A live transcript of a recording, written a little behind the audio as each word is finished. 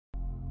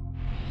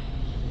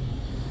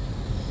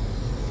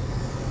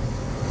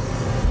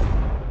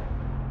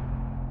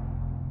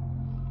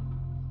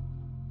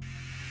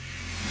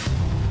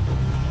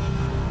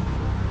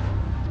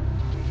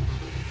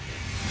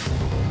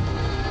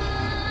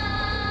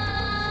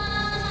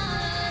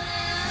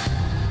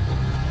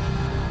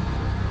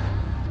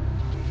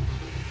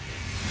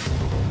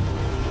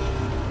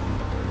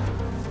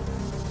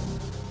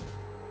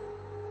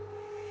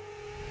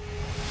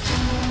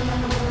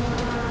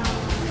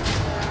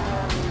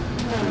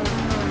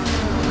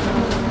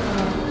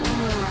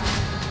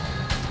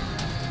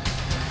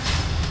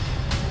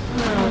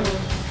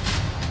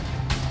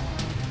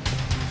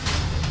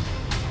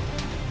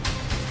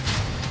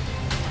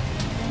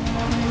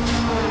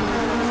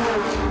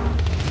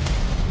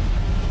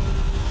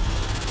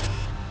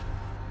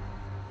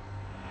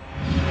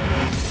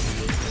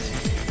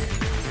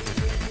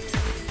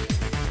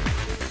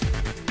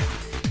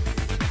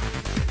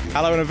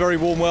Hello and a very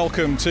warm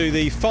welcome to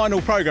the final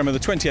programme of the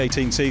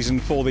 2018 season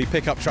for the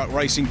Pickup Truck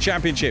Racing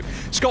Championship.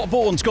 Scott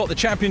Bourne's got the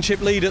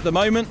championship lead at the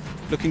moment,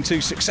 looking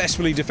to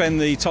successfully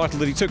defend the title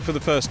that he took for the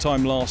first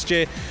time last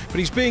year, but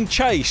he's being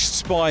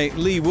chased by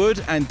Lee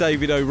Wood and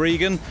David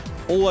O'Regan.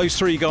 All those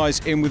three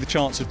guys in with a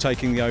chance of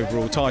taking the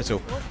overall title.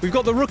 We've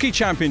got the Rookie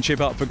Championship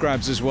up for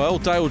grabs as well.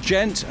 Dale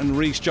Gent and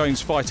Rhys Jones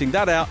fighting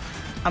that out,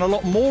 and a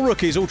lot more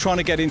rookies all trying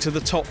to get into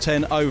the top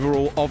 10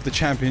 overall of the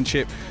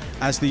championship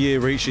as the year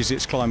reaches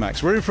its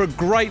climax. We're in for a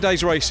great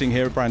day's racing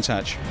here at Brands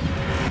Hatch.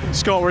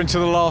 Scott, we're into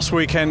the last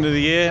weekend of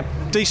the year.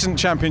 Decent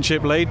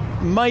championship lead.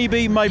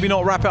 Maybe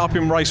not wrap it up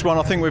in race one.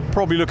 I think we're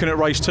probably looking at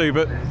race two,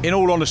 but in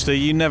all honesty,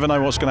 you never know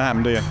what's going to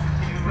happen, do you?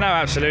 No,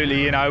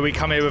 absolutely. You know, we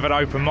come here with an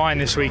open mind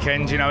this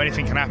weekend. You know,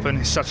 anything can happen.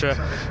 It's such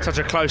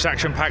a close,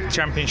 action-packed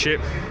championship.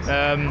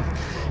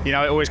 You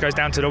know, it always goes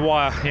down to the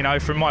wire. You know,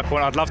 from my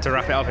point, I'd love to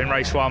wrap it up in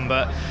race one,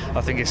 but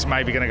I think it's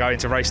maybe going to go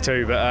into race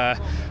two. But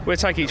we'll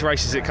take each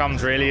race as it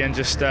comes, really, and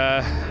just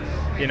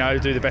you know,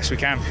 do the best we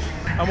can.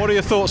 And what are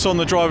your thoughts on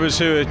the drivers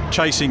who are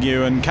chasing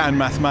you and can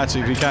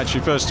mathematically catch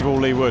you? First of all,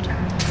 Lee Wood.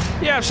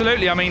 Yeah,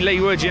 absolutely. I mean, Lee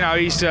Wood, you know,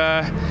 he's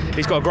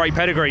got a great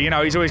pedigree. You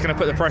know, he's always going to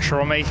put the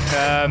pressure on me.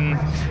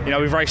 You know,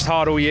 we've raced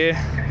hard all year.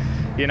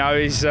 You know,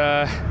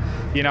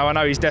 you know, I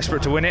know he's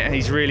desperate to win it.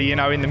 He's really, you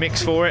know, in the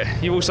mix for it.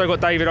 You've also got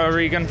David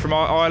O'Regan from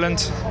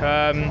Ireland.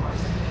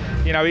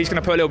 You know, he's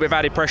going to put a little bit of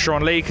added pressure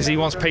on Lee because he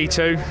wants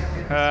P2.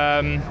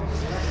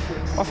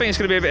 I think it's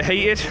going to be a bit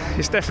heated.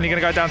 It's definitely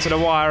going to go down to the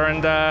wire,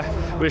 and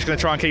we're just going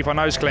to try and keep our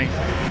nose clean.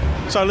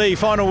 So Lee,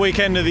 final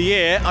weekend of the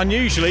year.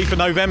 Unusually for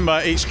November,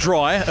 it's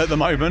dry at the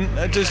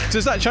moment.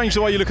 Does that change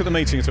the way you look at the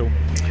meeting at all?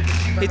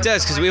 It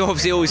does, because we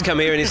obviously always come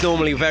here and it's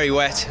normally very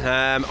wet.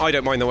 I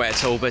don't mind the wet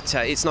at all, but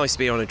it's nice to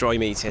be on a dry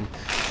meeting.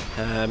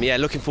 Yeah,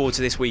 looking forward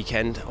to this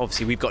weekend.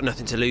 Obviously we've got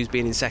nothing to lose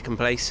being in second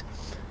place.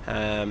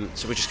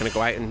 So we're just going to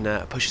go out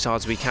and push as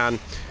hard as we can.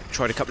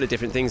 Tried a couple of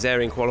different things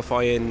there in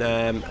qualifying,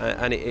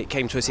 and it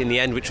came to us in the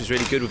end, which was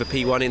really good with a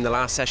P1 in the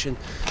last session.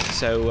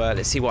 So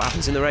let's see what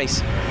happens in the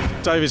race.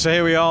 David, so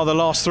here we are, the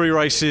last three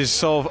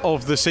races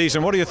of the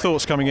season. What are your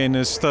thoughts coming in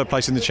as third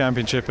place in the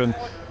championship and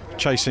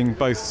chasing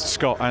both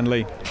Scott and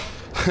Lee?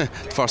 The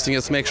first thing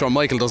is to make sure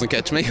Michael doesn't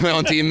catch me, my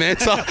own teammate,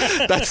 so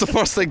that's the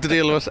first thing to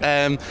deal with.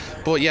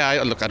 But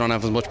yeah, look, I don't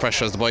have as much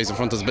pressure as the boys in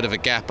front. There's a bit of a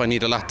gap. I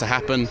need a lot to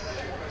happen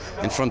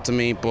in front of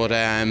me, but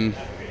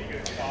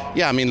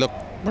yeah, I mean, look,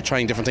 we're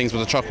trying different things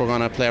with the truck. We're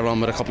going to play around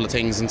with a couple of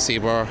things and see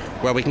where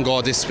we can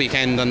go this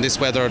weekend on this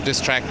weather,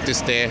 this track, this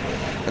day,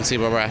 and see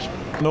where we're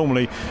at.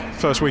 Normally,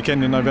 first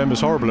weekend in November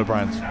is horrible at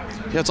Brands.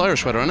 Yeah, it's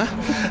Irish weather, isn't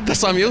it?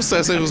 That's what I'm used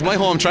to. So it was my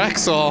home track,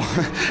 so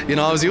you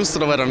know, I was used to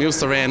the weather. I'm used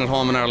to rain at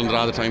home in Ireland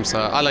all the time, so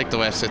I like the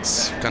wet.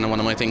 It's kind of one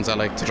of my things I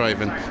like to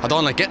drive in. I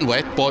don't like getting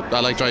wet, but I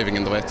like driving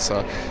in the wet.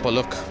 So, but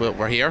look,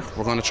 we're here.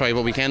 We're going to try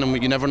what we can,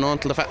 and you never know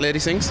until the fat lady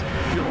sings.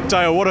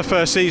 Dale, what a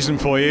first season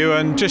for you,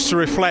 and just to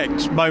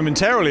reflect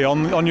momentarily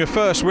on your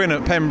first win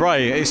at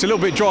Pembrey. It's a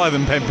little bit drier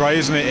than Pembrey,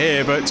 isn't it,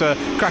 here? But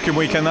cracking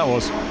weekend that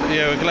was.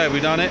 Yeah, we're glad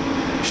we've done it.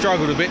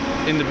 Struggled a bit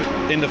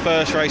in the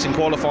first race in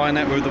qualifying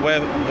that with the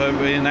weather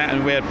in that,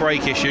 and we had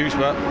brake issues,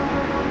 but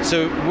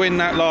to win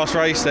that last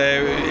race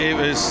there, it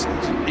was,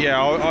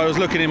 yeah, I was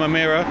looking in my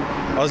mirror,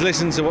 I was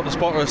listening to what the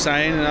spotter was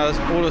saying, and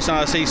all of a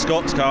sudden I see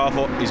Scott's car. I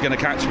thought, he's going to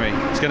catch me,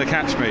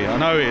 I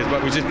know he is,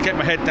 but we just kept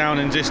my head down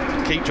and just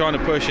keep trying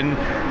to push, and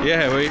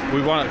yeah,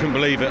 we won. I couldn't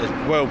believe it. I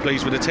was well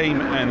pleased with the team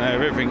and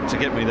everything to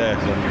get me there.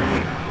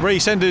 So.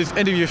 Rhys, end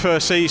of your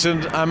first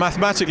season,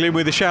 mathematically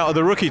with a shout of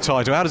the rookie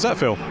title. How does that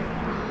feel?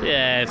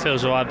 Yeah, it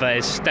feels alright, but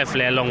it's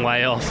definitely a long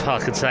way off, I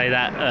could say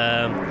that.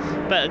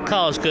 But the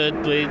car's good.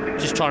 We're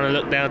just trying to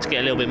look now to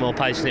get a little bit more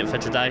pace in it for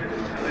today.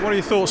 What are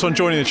your thoughts on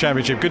joining the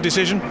championship? Good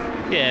decision?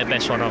 Yeah,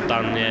 best one I've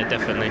done, yeah,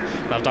 definitely.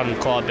 I've done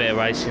quite a bit of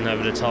racing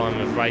over the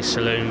time, of race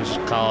saloons,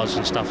 cars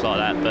and stuff like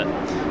that,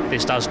 but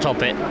this does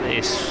top it.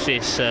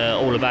 It's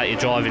all about your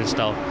driving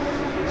style.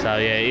 So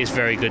yeah, it is a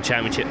very good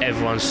championship.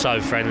 Everyone's so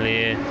friendly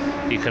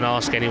here. You can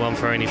ask anyone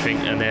for anything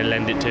and they'll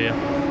lend it to you.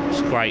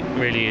 It's great,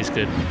 really is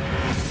good.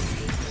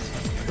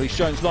 Rhys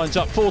Jones lines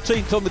up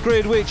 14th on the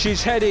grid, which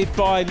is headed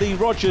by Lee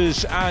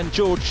Rogers and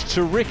George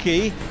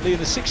Turicki. Lee in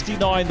the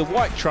 69, the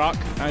white truck,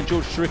 and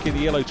George Turicki in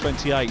the yellow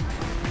 28.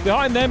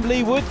 Behind them,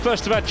 Lee Wood,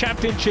 first of our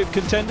championship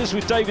contenders,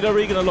 with David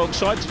O'Regan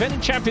alongside. Defending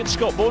champion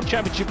Scott Bourne,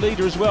 championship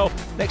leader as well,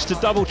 next to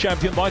double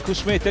champion Michael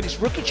Smith. Then it's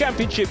rookie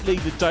championship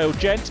leader Dale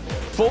Gent,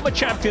 former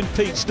champion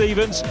Pete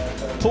Stevens,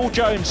 Paul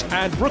Jones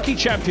and rookie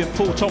champion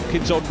Paul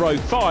Tompkins on row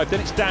 5. Then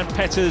it's Dan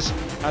Petters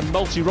and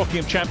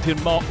multi-Rockingham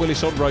champion Mark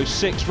Willis on row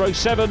 6. Row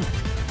 7,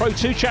 Pro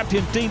 2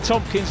 champion Dean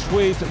Tompkins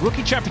with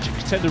rookie championship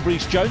contender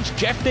Rhys Jones,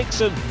 Jeff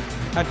Dixon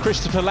and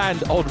Christopher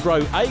Land on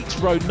row 8.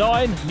 Row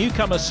 9,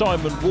 newcomer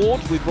Simon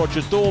Ward with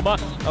Roger Dormer,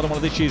 another one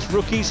of this year's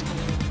rookies.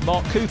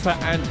 Mark Cooper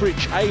and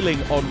Rich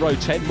Ayling on row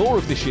 10, more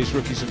of this year's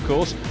rookies of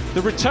course.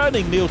 The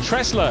returning Neil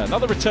Tressler,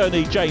 another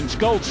returnee James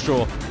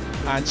Goldstraw,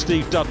 and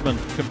Steve Dudman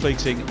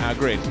completing our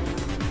grid.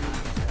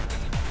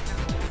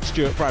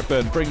 Stuart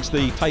Bradburn brings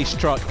the pace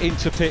truck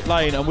into pit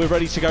lane and we're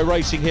ready to go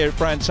racing here at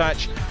Brands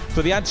Hatch.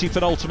 for the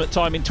anti-penultimate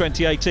time in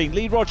 2018.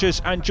 Lee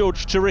Rogers and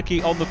George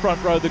Turicki on the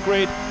front row of the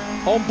grid.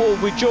 On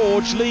board with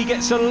George, Lee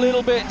gets a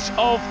little bit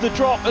of the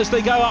drop as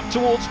they go up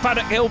towards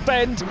Paddock Hill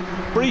Bend.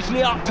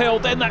 Briefly uphill,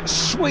 then that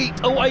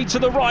sweep away to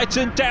the right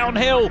and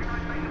downhill.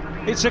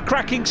 It's a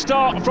cracking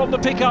start from the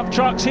pickup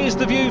trucks. Here's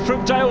the view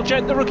from Dale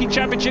Gent, the rookie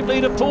championship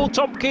leader. Paul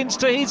Tompkins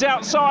to his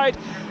outside,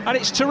 and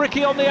it's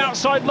Turicki on the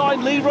outside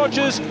line. Lee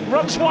Rogers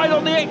runs wide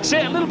on the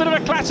exit. A little bit of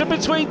a clatter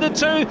between the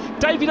two.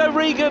 David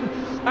O'Regan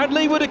and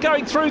Lee Wood are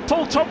going through.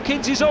 Paul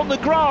Tompkins is on the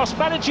grass,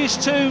 manages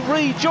to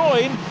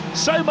rejoin.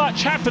 So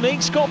much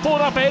happening. Scott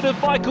Bourne up ahead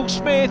of Michael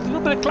Smith. A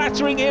little bit of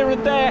clattering here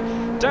and there.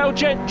 Dale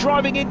Gent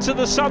driving into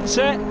the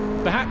sunset.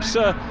 Perhaps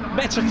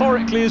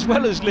metaphorically as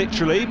well as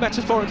literally.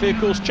 Metaphorically, of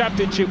course,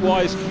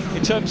 championship-wise,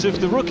 in terms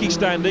of the rookie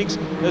standings,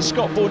 as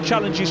Scott Bourne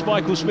challenges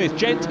Michael Smith.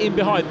 Gent in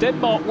behind, then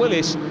Mark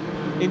Willis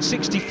in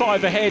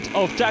 65 ahead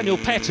of Daniel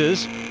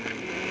Petters.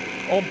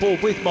 On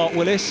board with Mark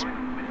Willis.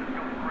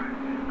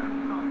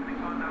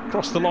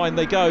 Across the line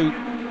they go,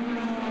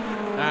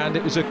 and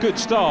it was a good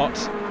start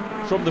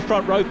from the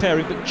front row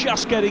pairing, but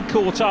just getting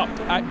caught up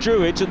at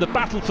Druids, and the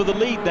battle for the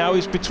lead now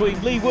is between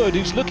Lee Wood,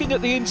 who's looking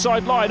at the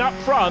inside line up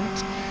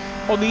front,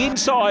 on the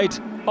inside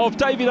of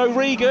David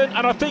O'Regan,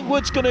 and I think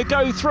Wood's going to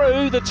go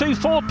through. The two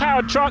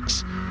Ford-powered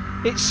trucks,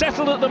 it's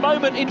settled at the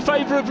moment in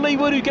favour of Lee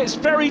Wood, who gets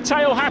very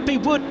tail happy.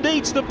 Wood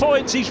needs the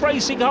points, he's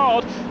racing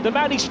hard. The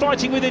man he's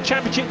fighting with in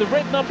championship, the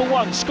red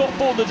 #1, Scott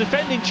Bourne, the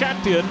defending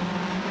champion.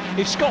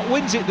 If Scott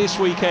wins it this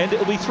weekend,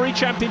 it'll be 3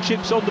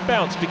 championships on the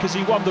bounce, because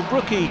he won the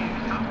rookie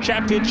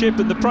championship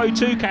and the Pro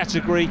 2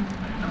 category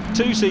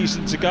 2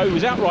 seasons ago. He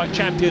was outright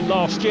champion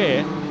last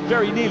year.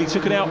 Very nearly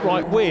took an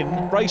outright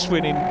race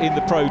win in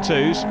the Pro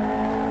 2s.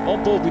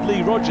 On board with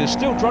Lee Rogers,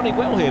 still running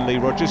well here, Lee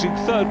Rogers in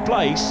 3rd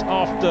place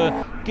after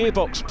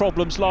gearbox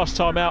problems last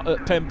time out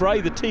at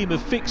Pembrey. The team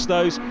have fixed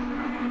those.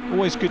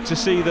 Always good to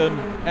see them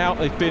out.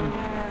 They've been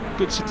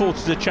good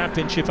supporters of the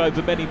championship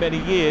over many, many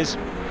years.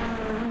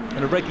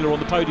 And a regular on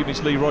the podium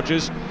is Lee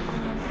Rogers.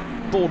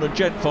 Bourne and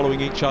Gent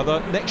following each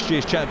other. Next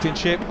year's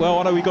championship, well,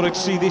 I know we've got to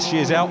see this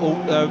year's out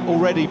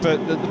already,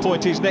 but the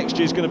point is next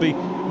year's going to be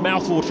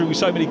mouthwatering with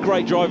so many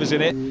great drivers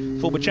in it.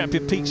 Former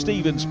champion Pete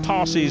Stevens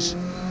passes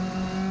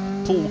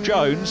Paul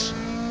Jones.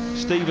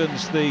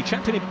 Stevens, the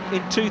champion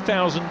in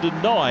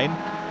 2009,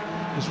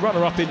 was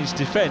runner-up in his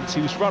defence.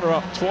 He was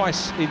runner-up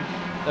twice in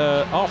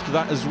after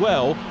that as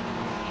well.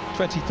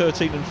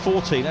 2013 and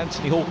 14,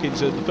 Anthony Hawkins,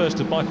 the first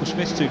of Michael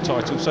Smith's 2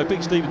 titles. So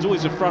Pete Stevens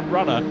always a front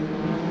runner.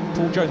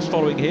 Paul Jones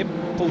following him.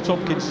 Paul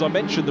Tompkins, as I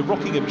mentioned, the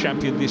Rockingham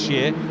champion this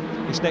year,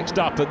 is next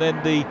up. And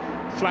then the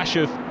flash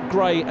of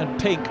grey and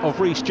pink of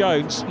Rhys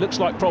Jones. Looks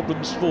like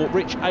problems for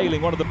Rich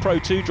Ayling, one of the Pro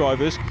 2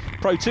 drivers.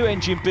 Pro 2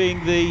 engine being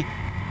the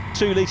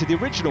 2-litre, the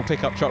original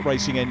pickup truck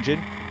racing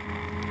engine.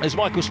 As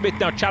Michael Smith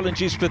now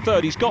challenges for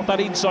 3rd. He's got that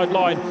inside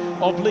line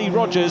of Lee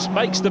Rogers,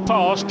 makes the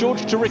pass.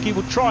 George Turicki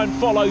would try and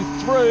follow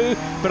through,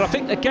 but I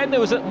think again there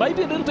was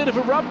maybe a little bit of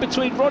a run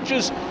between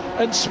Rogers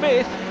and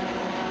Smith.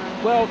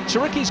 Well,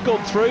 Turicki's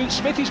gone through,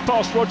 Smith is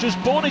past Rogers,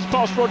 Bourne is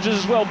past Rogers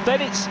as well.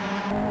 Then it's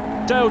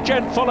Dale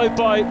Gent followed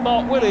by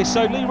Mark Willis,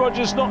 so Lee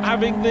Rogers not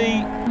having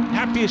the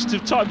happiest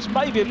of times.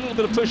 Maybe a little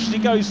bit of push as he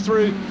goes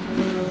through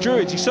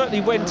Druids. He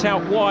certainly went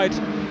out wide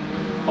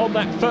on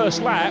that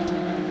first lap.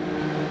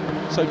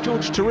 So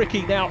George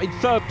Turicki now in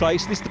 3rd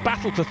place. This is the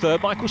battle for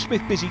 3rd. Michael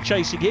Smith busy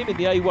chasing him in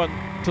the A1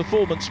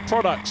 Performance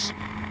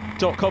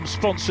Products.com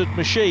sponsored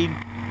machine.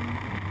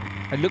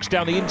 And looks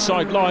down the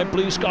inside line.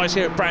 Blue skies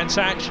here at Brands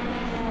Hatch.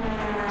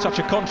 Such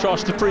a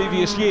contrast to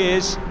previous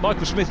years.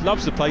 Michael Smith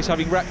loves the place,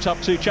 having wrapped up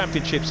 2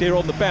 championships here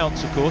on the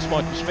bounce, of course.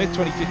 Michael Smith,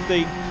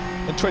 2015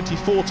 and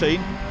 2014.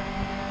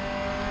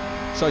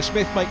 So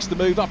Smith makes the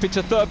move up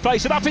into 3rd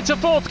place, and up into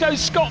 4th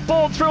goes Scott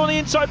Bourne through on the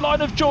inside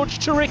line of George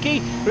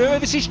Turicki. Remember,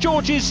 this is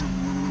George's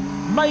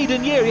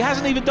maiden year. He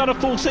hasn't even done a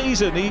full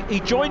season. He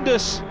joined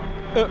us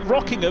at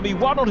Rockingham. He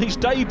won on his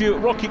debut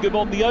at Rockingham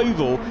on the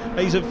Oval. And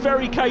he's a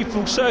very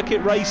capable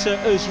circuit racer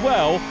as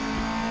well,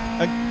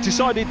 and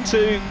decided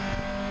to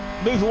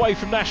move away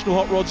from national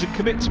hot rods and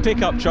commit to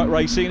pickup truck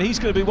racing. And he's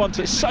going to be one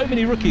to so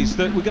many rookies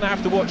that we're going to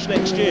have to watch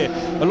next year,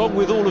 along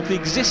with all of the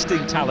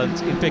existing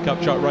talent in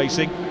pickup truck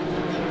racing.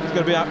 It's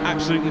going to be an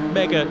absolutely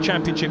mega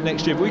championship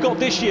next year. But we got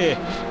this year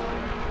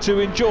to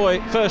enjoy,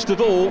 first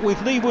of all,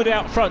 with Lee Wood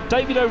out front.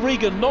 David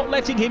O'Regan not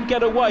letting him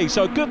get away.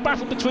 So a good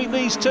battle between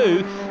these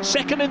two.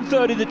 2nd and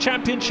 3rd in the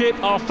championship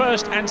are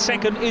 1st and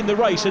 2nd in the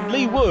race. And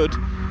Lee Wood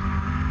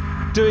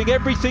doing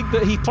everything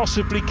that he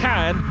possibly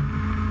can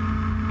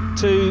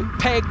to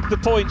peg the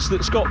points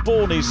that Scott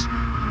Bourne is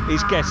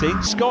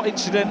getting. Scott,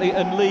 incidentally,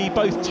 and Lee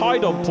both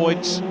tied on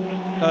points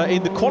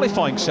in the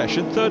qualifying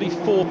session,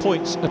 34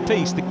 points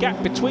apiece. The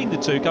gap between the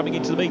two coming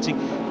into the meeting,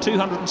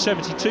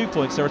 272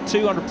 points. There are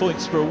 200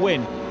 points for a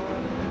win.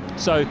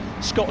 So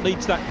Scott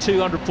needs that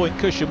 200-point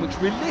cushion, which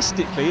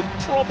realistically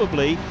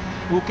probably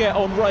will get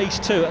on race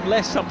 2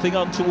 unless something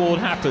untoward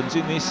happens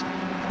in this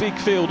big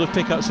field of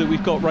pickups that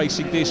we've got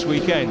racing this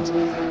weekend.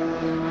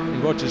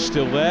 Rogers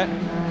still there.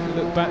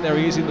 Look back, there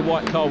he is in the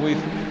white car with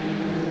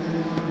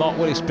Mark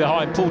Willis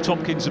behind Paul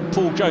Tompkins and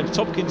Paul Jones.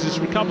 Tompkins has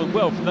recovered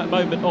well from that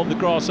moment on the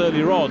grass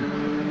earlier on.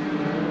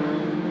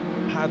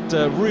 Had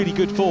really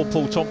good form,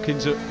 Paul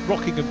Tompkins, at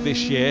Rockingham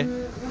this year.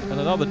 And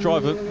another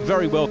driver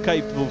very well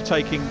capable of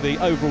taking the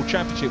overall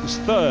championship was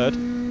third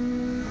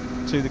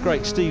to the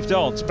great Steve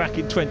Dance back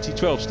in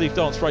 2012. Steve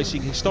Dance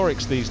racing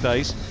historics these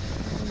days.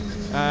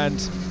 And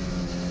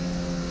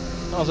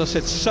as I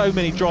said, so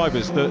many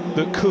drivers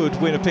that could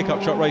win a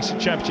pickup truck racing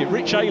championship.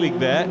 Rich Ayling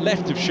there,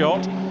 left of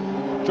shot.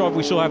 Driver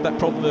we saw have that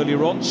problem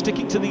earlier on,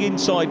 sticking to the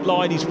inside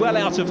line. He's well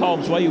out of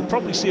harm's way. You'll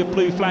probably see a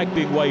blue flag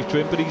being waved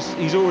to him, but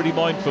he's already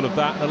mindful of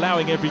that and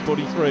allowing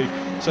everybody through.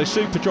 So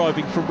super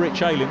driving from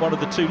Rich Ayling, one of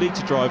the 2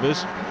 litre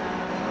drivers.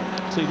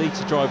 2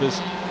 litre drivers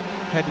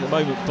headed at the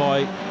moment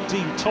by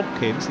Dean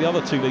Tompkins. The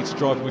other 2 litre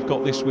driver we've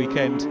got this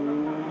weekend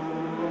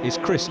is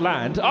Chris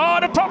Land. Oh,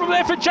 and a problem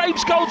there for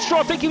James Goldstraw.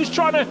 I think he was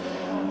trying to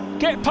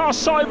get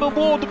past Simon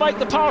Ward to make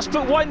the pass,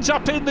 but winds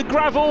up in the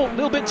gravel. A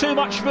little bit too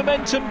much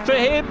momentum for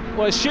him.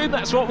 Well, I assume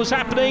that's what was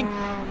happening.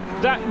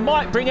 That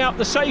might bring out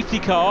the safety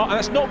car, and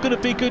that's not going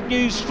to be good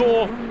news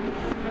for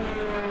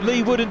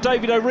Lee Wood and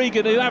David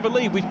O'Regan, who have a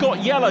lead. We've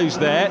got yellows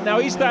there. Now,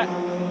 is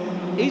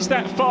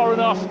that far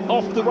enough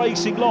off the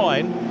racing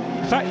line?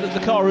 The fact that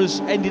the car has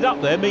ended up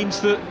there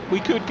means that we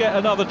could get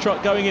another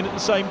truck going in at the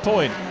same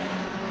point.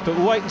 But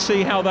we'll wait and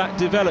see how that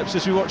develops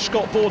as we watch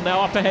Scott Bourne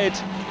now up ahead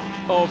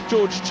of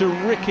George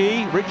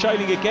Taricki. Rich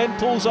Ayling again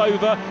pulls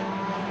over.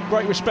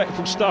 Great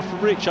respectful stuff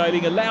from Rich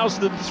Ayling, allows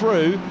them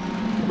through.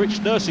 Rich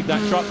nursing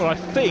that truck, but I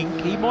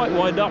think he might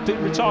wind up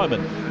in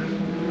retirement.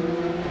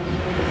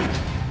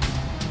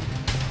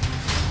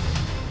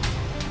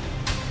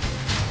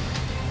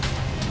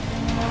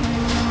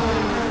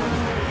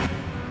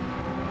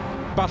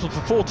 Battle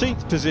for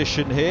 14th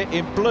position here.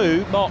 In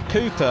blue, Mark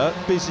Cooper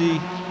busy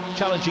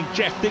challenging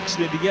Jeff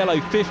Dixon in the yellow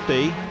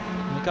 50.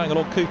 Going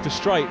along Cooper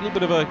Straight, a little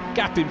bit of a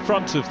gap in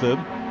front of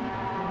them.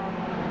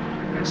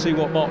 Let's see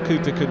what Mark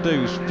Cooper can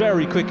do. He's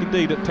very quick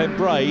indeed at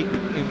Pembrey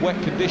in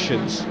wet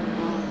conditions.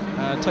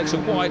 And takes a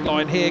wide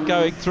line here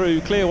going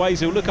through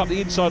Clearways. He'll look up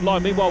the inside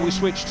line. Meanwhile, we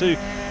switch to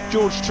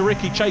George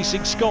Taricki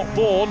chasing Scott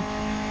Bourne.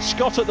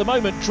 Scott at the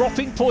moment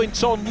dropping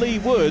points on Lee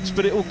Woods,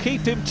 but it will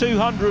keep him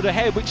 200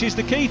 ahead, which is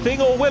the key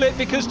thing, or will it?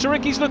 Because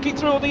Taricki's looking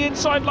through on the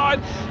inside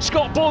line.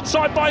 Scott Bourne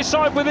side by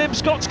side with him.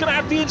 Scott's going to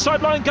have the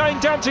inside line going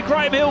down to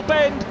Graham Hill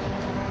Bend.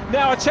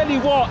 Now, I tell you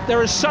what,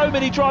 there are so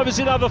many drivers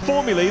in other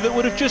formulae that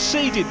would have just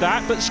ceded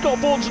that, but Scott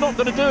Bourne's not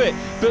going to do it.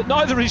 But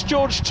neither is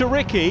George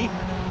Taricki.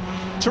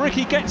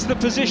 Taricki gets the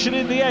position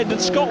in the end, and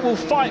Scott will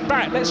fight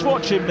back. Let's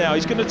watch him now.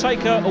 He's going to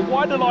take a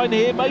wider line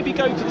here, maybe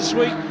go for the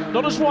sweep.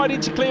 Not as wide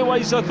into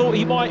Clearways as I thought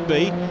he might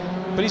be,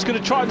 but he's going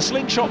to try and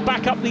slingshot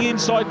back up the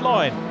inside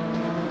line.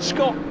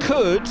 Scott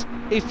could,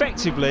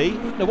 effectively,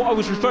 now what I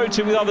was referring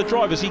to with other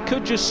drivers, he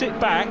could just sit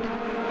back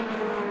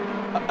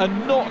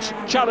and not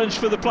challenge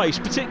for the place,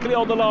 particularly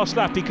on the last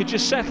lap. He could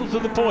just settle for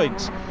the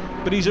points.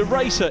 But he's a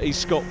racer, he's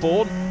Scott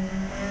Bourne.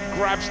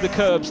 Grabs the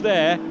curbs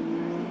there.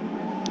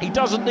 He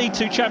doesn't need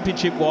to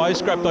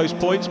championship-wise grab those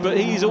points, but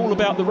he's all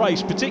about the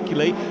race,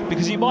 particularly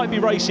because he might be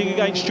racing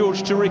against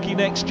George Taricki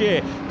next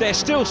year. They're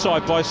still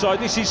side by side.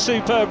 This is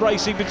superb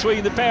racing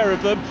between the pair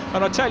of them.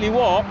 And I tell you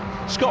what,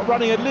 Scott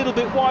running a little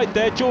bit wide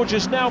there. George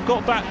has now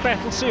got that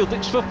battle sealed.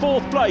 It's for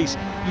 4th place.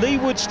 Lee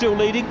Wood still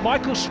leading.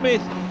 Michael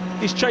Smith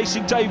is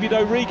chasing David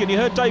O'Regan. You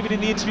heard David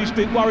in the interview a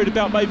bit worried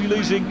about maybe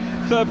losing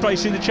 3rd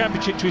place in the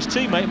championship to his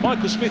teammate.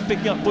 Michael Smith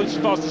picking up points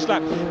for fastest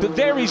lap. But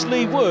there is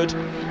Lee Wood,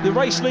 the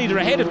race leader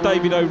ahead of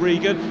David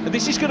O'Regan. And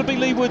this is going to be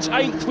Lee Wood's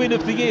 8th win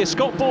of the year.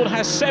 Scott Bourne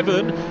has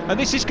 7. And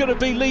this is going to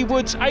be Lee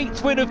Wood's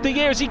 8th win of the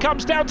year as he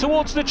comes down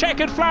towards the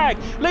checkered flag.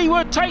 Lee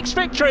Wood takes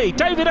victory.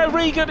 David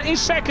O'Regan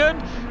is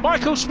 2nd.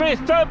 Michael Smith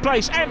 3rd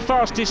place and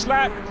fastest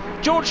lap.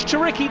 George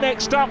Taricki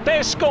next up.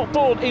 There's Scott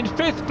Bourne in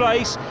 5th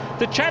place.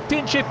 The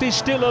championship is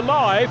still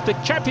alive. The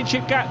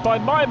championship gap, by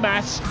my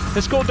maths,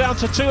 has gone down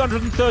to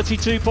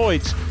 232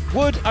 points.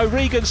 Wood,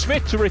 O'Regan,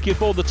 Smith, Taricki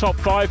aboard the top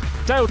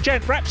 5. Dale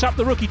Gent wraps up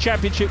the rookie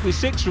championship with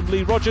 6 from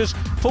Lee Rogers.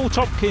 Paul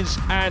Tompkins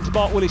and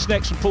Mark Willis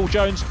next from Paul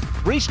Jones.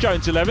 Rhys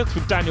Jones 11th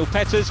from Daniel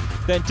Petters.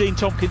 Then Dean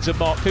Tompkins and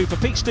Mark Cooper.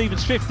 Pete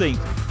Stevens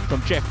 15th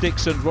from Jeff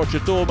Dixon, Roger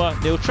Dormer,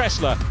 Neil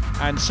Tressler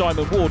and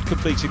Simon Ward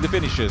completing the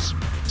finishers.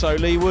 So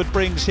Lee Wood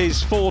brings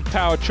his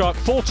Ford-powered truck,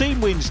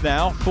 14 wins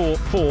now for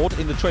Ford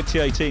in the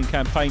 2018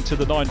 campaign, to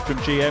the 9 from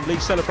GM. Lee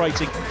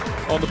celebrating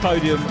on the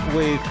podium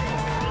with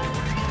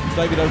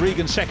David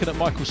O'Regan 2nd and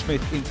Michael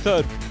Smith in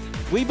 3rd.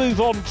 We move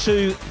on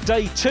to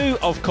day 2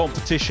 of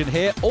competition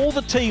here. All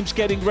the teams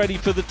getting ready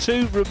for the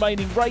 2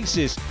 remaining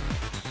races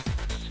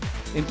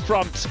in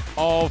front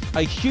of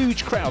a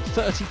huge crowd,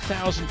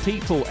 30,000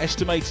 people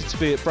estimated to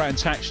be at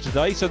Brands Hatch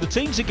today. So the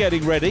teams are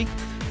getting ready.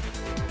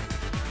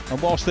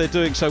 And whilst they're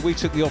doing so, we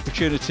took the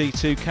opportunity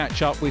to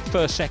catch up with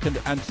 1st,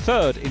 2nd and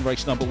 3rd in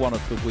race number 1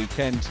 of the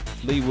weekend.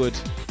 Lee Wood,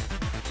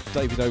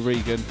 David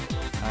O'Regan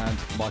and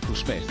Michael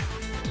Smith.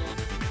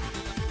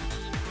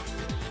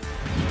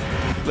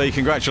 Lee,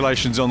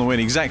 congratulations on the win.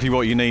 Exactly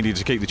what you needed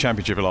to keep the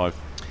championship alive.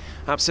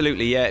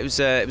 Absolutely, yeah. It was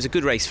a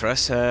good race for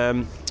us.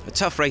 a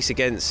tough race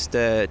against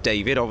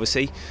David,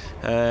 obviously,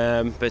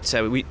 but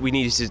we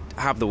needed to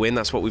have the win.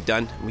 That's what we've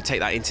done. We take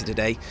that into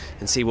today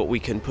and see what we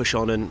can push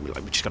on, and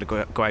we just got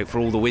to go out for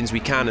all the wins we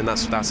can, and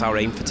that's our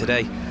aim for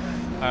today.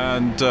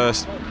 And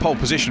pole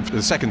position for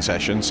the second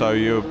session, so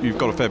you've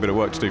got a fair bit of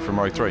work to do from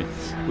row 3.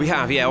 We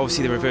have, yeah.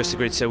 Obviously, they reversed the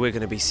grid, so we're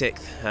going to be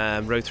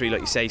 6th, row 3,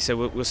 like you say.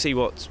 So we'll see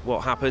what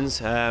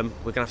happens. We're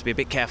going to have to be a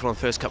bit careful on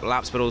the first couple of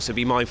laps, but also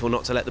be mindful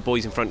not to let the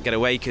boys in front get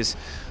away, because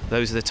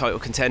those are the title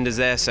contenders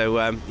there.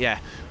 So yeah,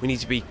 we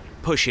need to be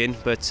pushing,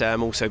 but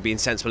also being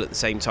sensible at the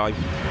same time.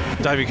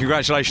 David,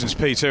 congratulations,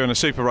 P2, on a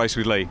super race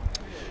with Lee.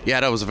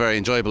 Yeah, that was a very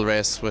enjoyable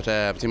race with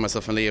between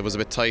myself and Lee. It was a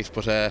bit tight,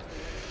 but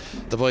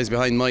the boys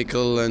behind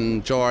Michael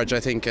and George, I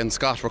think, and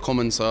Scott were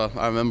coming, so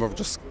I remember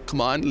just, come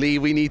on Lee,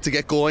 we need to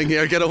get going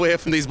here, get away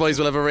from these boys,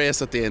 we'll have a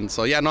race at the end.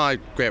 So yeah, no,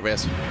 great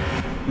race.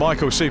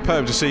 Michael,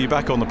 superb to see you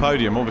back on the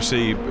podium.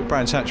 Obviously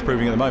Brands Hatch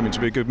proving at the moment to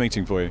be a good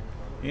meeting for you.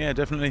 Yeah,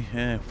 definitely.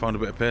 Yeah, found a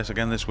bit of pace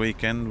again this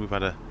weekend. We've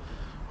had a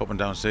up and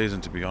down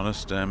season, to be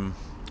honest, and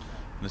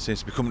it seems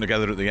to be coming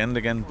together at the end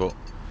again, but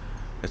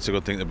it's a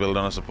good thing to build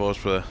on, I suppose,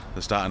 for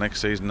the start of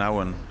next season now,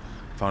 and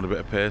found a bit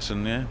of pace,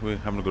 and yeah, we're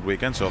having a good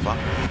weekend so far.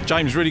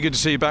 James, really good to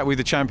see you back with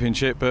the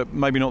championship, but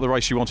maybe not the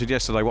race you wanted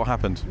yesterday. What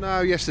happened?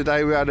 No,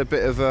 yesterday we had a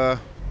bit of a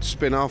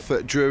spin off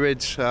at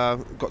Druids,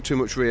 got too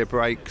much rear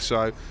brake,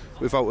 so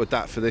we've altered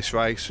that for this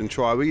race and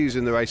we're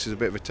using the race as a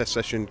bit of a test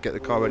session, get the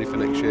car ready for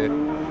next year.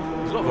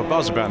 There's a lot of a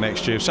buzz about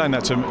next year, saying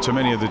that to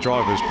many of the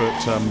drivers,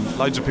 but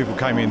loads of people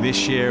came in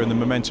this year and the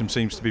momentum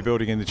seems to be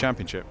building in the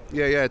championship.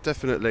 Yeah,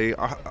 definitely.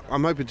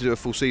 I'm hoping to do a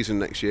full season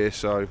next year,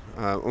 so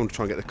I want to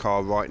try and get the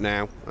car right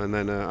now and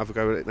then have a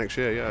go at it next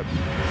year,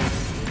 yeah.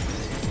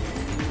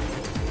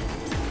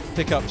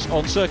 Pickups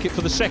on circuit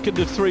for the second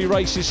of 3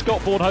 races.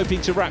 Scott Bourne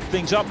hoping to wrap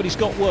things up, but he's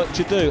got work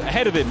to do.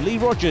 Ahead of him, Lee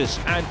Rogers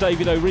and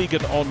David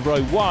O'Regan on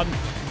row 1.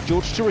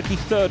 George Turicki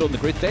third on the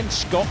grid, then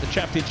Scott, the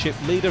championship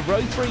leader.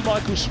 Row 3,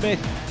 Michael Smith,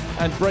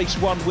 and race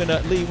 1 winner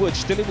Lee Wood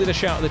still in with a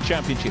shout at the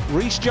championship.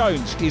 Rhys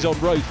Jones is on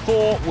row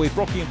 4 with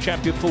Rockingham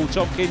champion Paul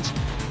Tompkins.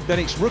 Then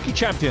it's rookie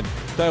champion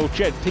Dale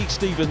Jent, Pete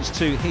Stevens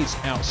to his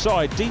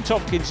outside. Dean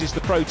Tompkins is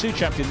the Pro 2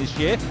 champion this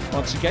year.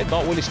 Once again,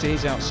 Mark Willis to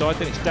his outside.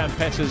 Then it's Dan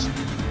Petters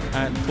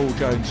and Paul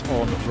Jones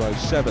on row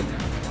 7.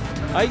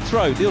 8th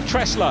row, Neil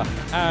Tressler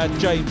and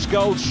James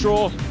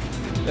Goldstraw.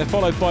 They're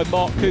followed by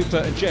Mark Cooper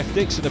and Jeff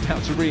Dixon,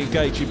 about to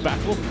re-engage in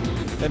battle.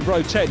 Then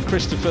row 10,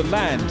 Christopher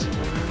Land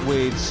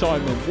with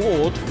Simon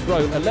Ward.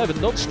 Row 11,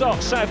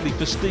 non-start sadly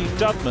for Steve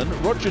Dudman.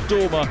 Roger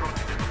Dormer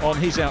on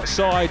his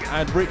outside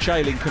and Rich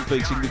Ayling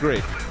completing the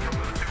grid.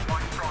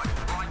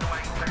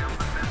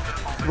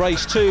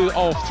 Race 2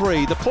 of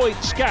 3. The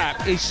points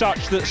gap is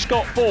such that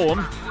Scott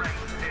Bourne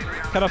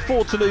can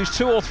afford to lose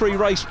 2 or 3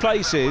 race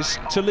places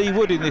to Lee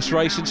Wood in this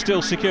race and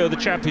still secure the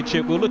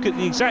championship. We'll look at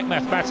the exact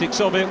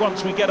mathematics of it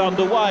once we get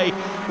underway,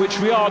 which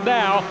we are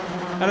now.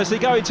 And as they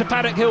go into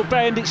Paddock Hill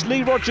Bend, it's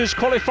Lee Rogers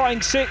qualifying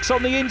 6th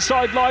on the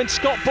inside line.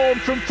 Scott Bourne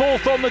from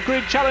 4th on the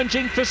grid,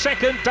 challenging for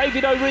 2nd.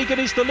 David O'Regan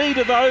is the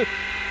leader though.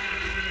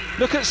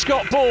 Look at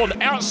Scott Bourne,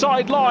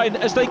 outside line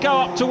as they go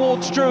up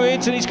towards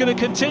Druids, and he's going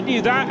to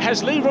continue that.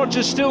 Has Lee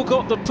Rogers still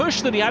got the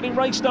push that he had in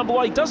race number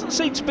 1? Doesn't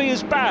seem to be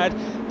as bad,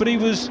 but he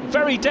was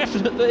very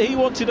definite that he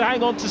wanted to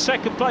hang on to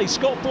 2nd place.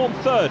 Scott Bourne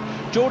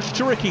 3rd, George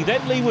Turicki,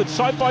 then Lee Wood,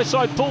 side by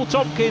side Paul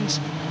Tompkins,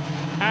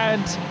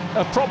 and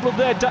a problem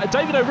there.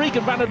 David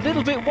O'Regan ran a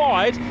little bit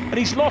wide and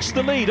he's lost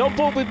the lead. On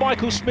board with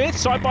Michael Smith,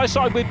 side by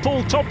side with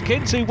Paul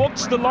Tompkins, who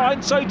wants the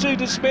line, so too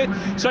does Smith.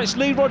 So it's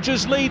Lee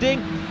Rogers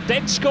leading,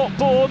 then Scott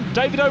Bourne,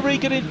 David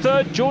O'Regan in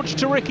 3rd, George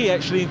Turicki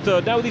actually in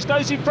 3rd now with his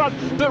nose in front,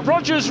 but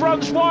Rogers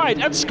runs wide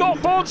and Scott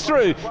Bourne's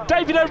through.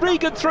 David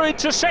O'Regan through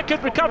into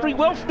 2nd, recovering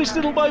well from this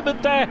little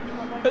moment there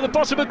at the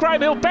bottom of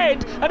Graham Hill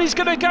Bend, and he's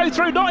going to go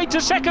through, not into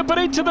 2nd but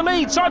into the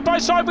lead, side by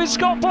side with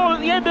Scott Bourne at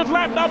the end of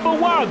lap number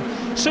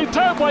 1.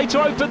 Superb way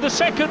to open the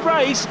 2nd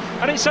race,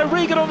 and it's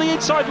O'Regan on the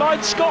inside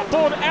line, Scott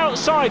Bourne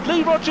outside,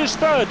 Lee Rogers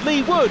 3rd,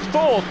 Lee Wood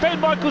 4th,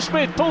 Ben Michael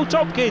Smith, Paul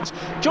Tompkins,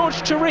 George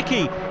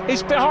Turicki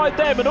is behind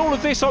them, and all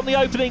of this on the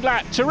opening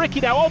lap.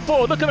 Turicki now on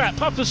board, look at that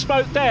puff of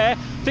smoke there.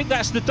 I think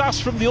that's the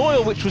dust from the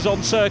oil which was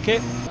on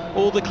circuit,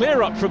 or the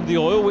clear up from the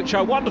oil, which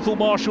our wonderful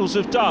marshals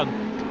have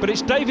done. But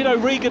it's David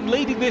O'Regan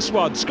leading this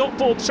one. Scott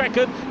Bourne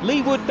 2nd,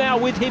 Lee Wood now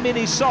with him in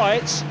his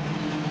sights.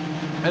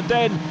 And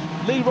then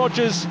Lee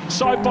Rogers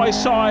side by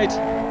side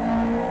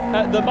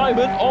at the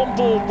moment, on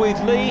board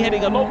with Lee,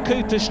 heading along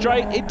Cooper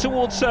Straight in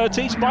towards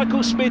Surtees.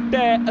 Michael Smith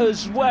there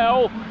as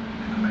well.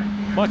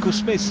 Michael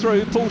Smith's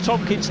through, Paul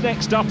Tompkins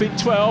next up in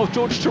 12.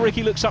 George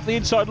Turicki looks up the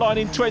inside line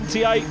in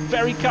 28.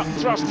 Very cut and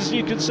thrust, as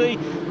you can see.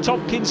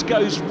 Tompkins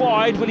goes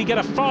wide. Will he get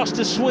a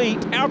faster sweep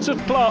out of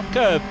Clark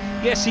Curve?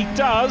 Yes, he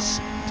does.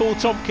 Paul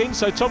Tompkins,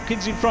 so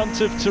Tompkins in front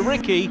of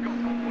Turicki.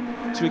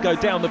 So we go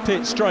down the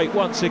pit straight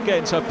once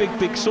again, so a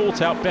big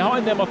sort out.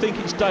 Behind them I think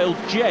it's Dale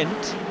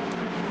Jent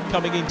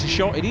coming into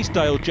shot. It is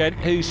Dale Jent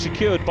who's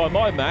secured by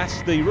my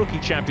maths the rookie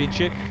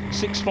championship.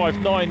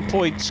 659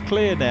 points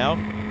clear now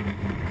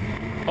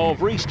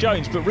of Rhys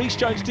Jones, but Rhys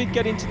Jones did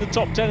get into the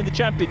top 10 of the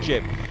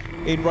championship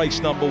in race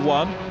number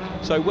 1.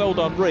 So well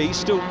done, Reece,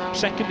 still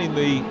second in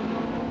the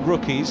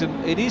rookies,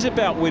 and it is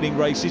about winning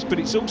races, but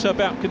it's also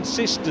about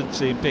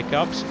consistency in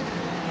pickups.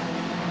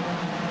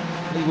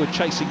 Leewood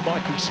chasing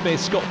Michael Smith.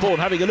 Scott Bourne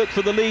having a look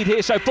for the lead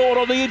here. So Bourne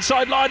on the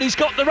inside line. He's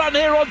got the run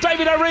here on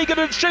David O'Regan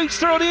and shoots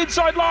through on the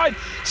inside line.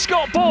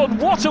 Scott Bourne,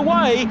 what a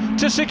way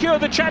to secure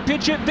the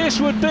championship this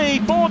would be.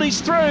 Bourne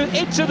is through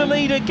into the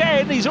lead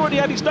again. He's already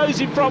had his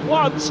nose in front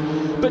once.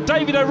 But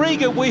David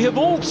O'Regan, we have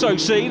also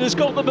seen, has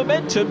got the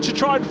momentum to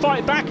try and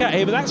fight back at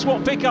him. And that's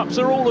what pickups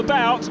are all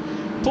about.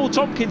 Paul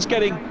Tompkins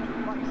getting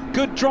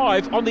good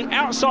drive on the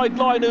outside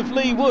line of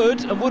Lee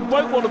Wood, and Wood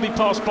won't want to be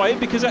passed by him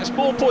because that's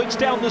more points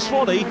down the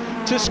Swanee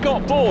to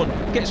Scott Bourne.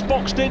 Gets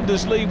boxed in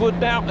as Lee Wood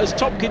now as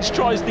Tompkins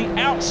tries the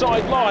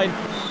outside line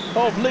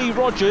of Lee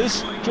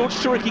Rogers. George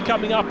Turicki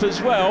coming up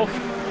as well.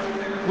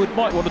 Wood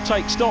might want to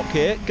take stock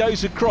here,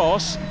 goes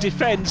across,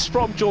 defends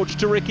from George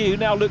Turicki, who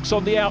now looks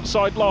on the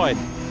outside line.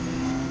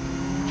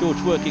 George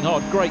working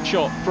hard, great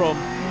shot from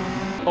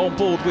on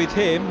board with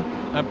him.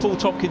 And Paul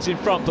Tompkins in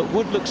front, but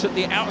Wood looks at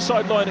the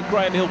outside line at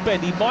Graham Hill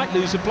Bend. He might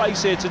lose a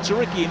place here to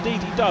Turicki,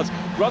 indeed he does.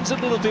 Runs a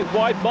little bit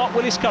wide. Mark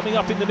Willis coming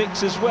up in the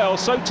mix as well.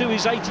 So too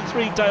is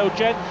 83 Dale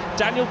Gent.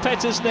 Daniel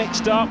Petter's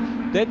next up.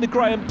 Then the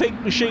Graham Pink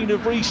machine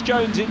of Reece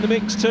Jones in the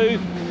mix too.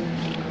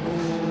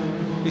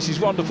 This is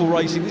wonderful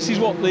racing. This is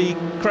what the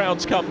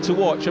crowds come to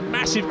watch. A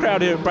massive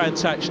crowd here at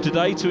Brands Hatch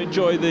today to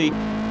enjoy the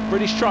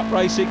British truck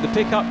racing, the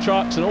pickup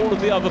trucks and all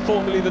of the other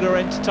formulae that are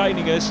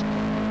entertaining us.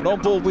 And on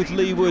board with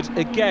Lee Wood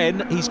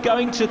again. He's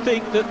going to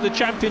think that the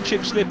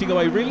championship's slipping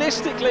away.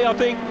 Realistically, I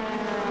think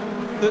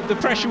that the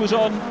pressure was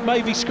on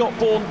maybe Scott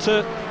Bourne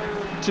to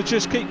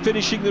just keep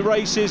finishing the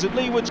races, and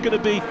Lee Wood's going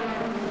to be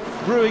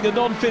brewing a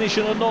non-finish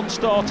and a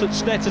non-start at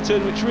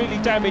Snetterton, which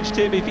really damaged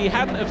him. If he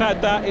hadn't have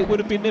had that, it would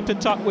have been nip and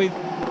tuck with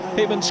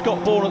him and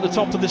Scott Bourne at the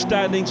top of the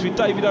standings, with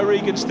David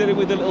O'Regan still in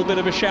with a little bit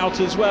of a shout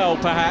as well,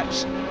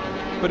 perhaps.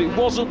 But it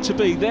wasn't to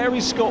be. There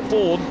is Scott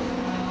Bourne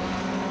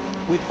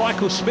with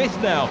Michael Smith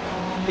now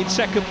in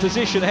second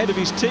position ahead of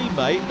his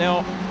teammate.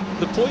 Now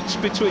the points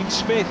between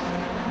Smith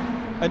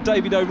and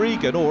David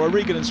O'Regan, or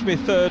O'Regan and Smith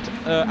third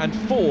and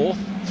fourth,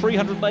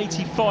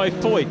 385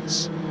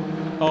 points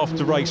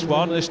after race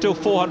one. There's still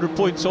 400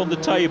 points on the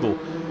table,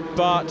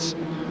 but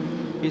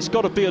it's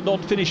got to be a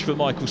non-finish for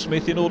Michael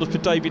Smith in order for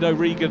David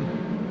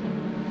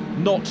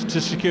O'Regan not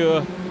to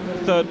secure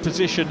third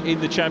position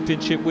in the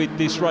championship with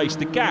this race.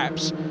 The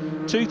gaps: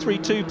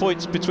 232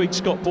 points between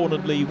Scott Bourne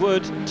and Lee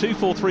Wood,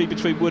 243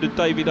 between Wood and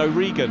David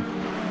O'Regan.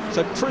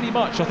 So pretty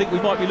much I think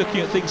we might be looking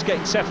at things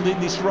getting settled in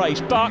this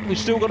race, but we've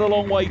still got a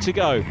long way to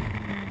go.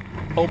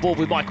 On board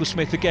with Michael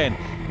Smith again,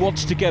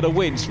 wants to get a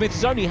win. Smith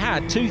has only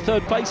had 2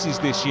 third places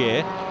this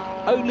year,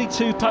 only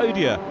 2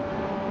 podia.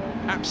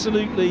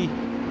 Absolutely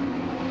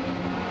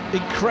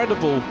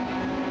incredible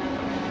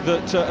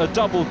that a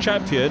double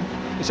champion.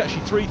 It's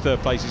actually 3 third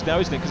places now,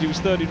 isn't it? Because he was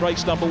third in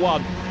race number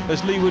 1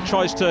 as Lee Wood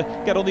tries to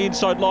get on the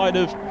inside line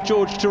of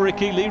George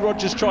Turicki. Lee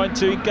Rogers trying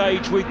to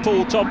engage with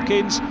Paul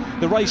Tompkins.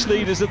 The race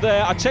leaders are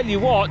there. I tell you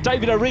what,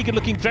 David O'Regan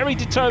looking very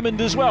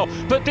determined as well.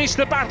 But this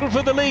the battle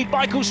for the lead.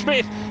 Michael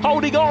Smith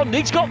holding on.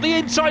 He's got the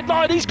inside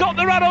line. He's got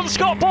the run on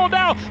Scott Bourne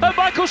now. And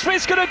Michael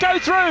Smith's going to go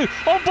through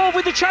on board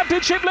with the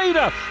championship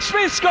leader.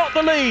 Smith's got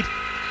the lead.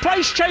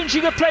 Place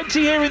changing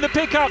aplenty here in the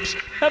pickups,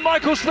 and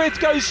Michael Smith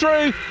goes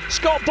through.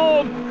 Scott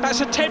Bourne,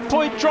 that's a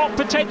 10-point drop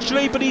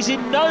potentially, but he's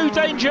in no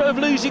danger of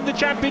losing the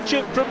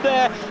championship from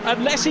there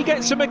unless he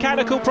gets a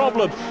mechanical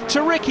problem.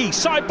 Turicki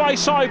side by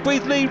side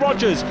with Lee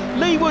Rogers.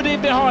 Lee Wood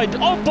in behind,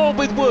 on board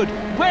with Wood.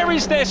 Where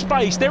is there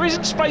space? There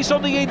isn't space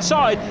on the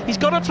inside. He's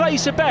got to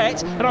place a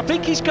bet, and I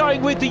think he's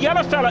going with the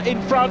yellow fella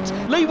in front.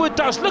 Lee Wood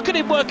does. Look at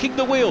him working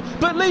the wheel,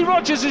 but Lee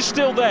Rogers is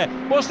still there.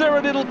 Was there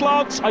a little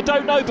glance? I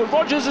don't know, but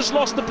Rogers has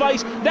lost the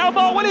place. Now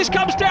Mark Willis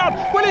comes down.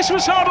 Willis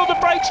was hard on the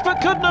brakes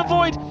but couldn't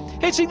avoid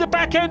hitting the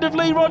back end of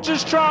Lee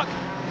Rogers' truck.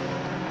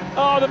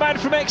 Oh, the man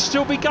from Exeter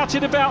will be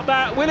gutted about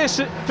that. Willis,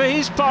 for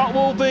his part,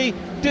 will be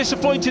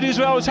disappointed as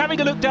well. I was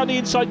having a look down the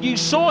inside. You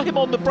saw him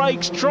on the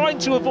brakes trying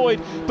to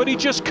avoid, but he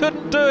just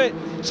couldn't do it.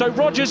 So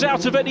Rogers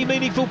out of any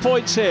meaningful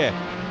points here.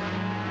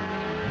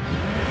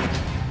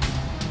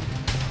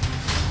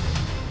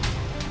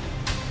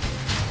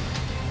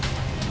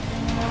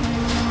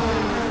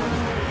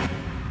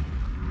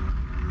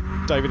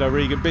 David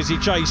O'Regan busy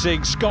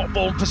chasing. Scott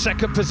Bourne for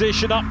second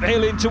position,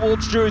 uphill in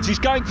towards Druids. He's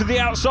going for the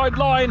outside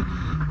line.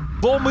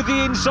 Bourne with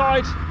the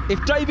inside.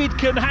 If David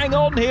can hang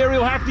on here,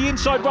 he'll have the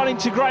inside run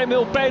into Graham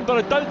Hill Bend, but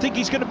I don't think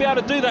he's going to be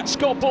able to do that.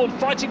 Scott Bourne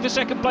fighting for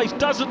second place,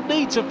 doesn't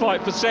need to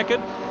fight for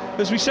second,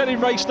 as we said in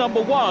race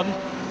number 1.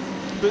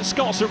 But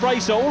Scott's a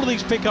racer. All of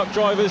these pickup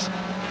drivers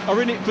are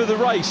in it for the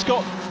race.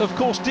 Scott, of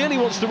course, dearly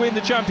wants to win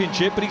the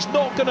championship, but he's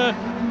not going to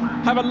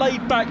have a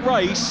laid-back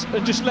race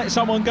and just let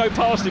someone go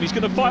past him. He's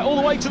going to fight all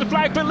the way to the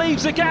flag, but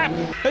leaves a gap.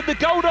 And the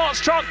Gold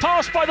Arts truck,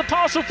 passed by the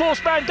Parcel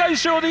Force man,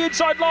 goes through on the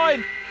inside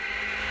line.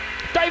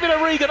 David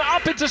O'Regan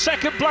up into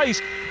second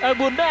place and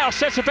will now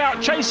set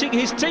about chasing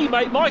his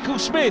teammate Michael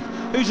Smith,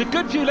 who's a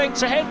good few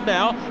lengths ahead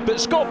now. But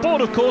Scott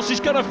Bourne, of course, is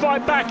going to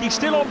fight back. He's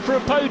still on for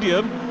a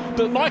podium,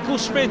 but Michael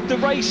Smith, the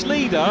race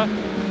leader,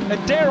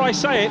 And dare I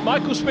say it,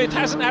 Michael Smith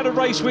hasn't had a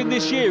race win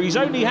this year. He's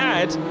only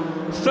had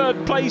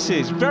third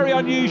places. Very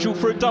unusual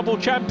for a double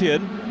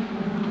champion.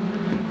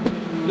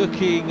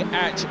 Looking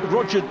at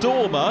Roger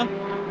Dormer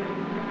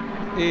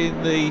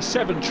in the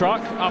 7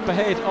 truck, up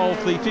ahead of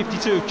the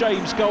 52 of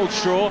James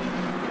Goldstraw.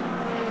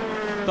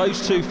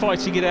 Those two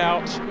fighting it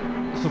out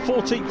for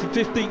 14th and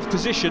 15th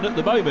position at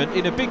the moment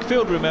in a big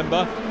field,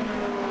 remember.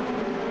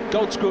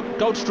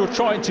 Goldstraw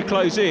trying to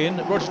close in.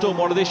 Roger Dormer,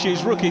 one of this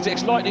year's rookies,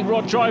 ex-Lightning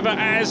Rod driver,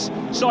 as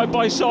side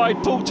by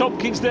side. Paul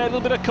Tompkins there, a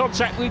little bit of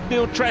contact with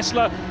Neil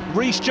Tressler.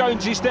 Rhys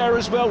Jones is there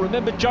as well.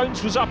 Remember, Rhys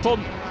Jones was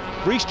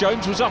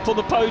up on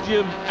the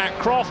podium at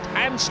Croft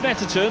and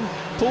Snetterton.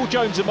 Paul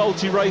Jones, a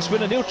multi-race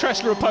winner. Neil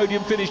Tressler, a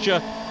podium finisher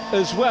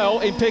as well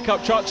in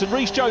pickup trucks. And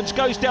Rhys Jones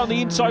goes down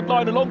the inside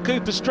line along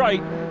Cooper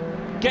Straight,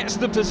 gets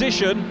the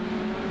position.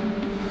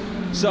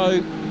 So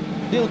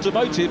Neil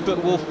demoted,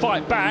 but will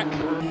fight back.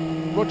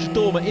 Roger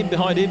Dormer in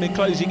behind him and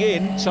closing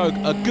in. So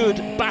a good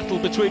battle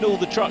between all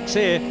the trucks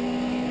here.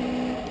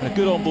 A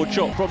good onboard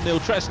shot from Neil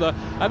Tressler.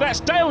 And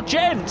that's Dale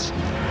Gent.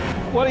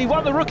 Well, he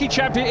won the rookie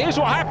champion. Here's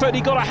what happened.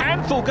 He got a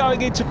handful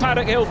going into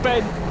Paddock Hill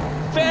Bend.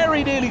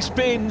 Very nearly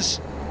spins.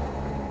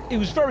 He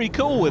was very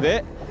cool with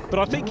it, but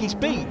I think he's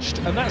beached,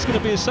 and that's going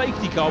to be a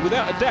safety car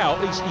without a doubt.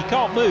 He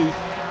can't move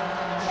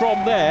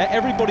from there.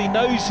 Everybody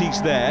knows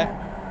he's there,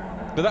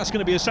 but that's going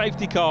to be a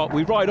safety car.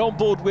 We ride on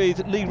board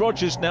with Lee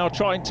Rogers now,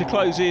 trying to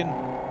close in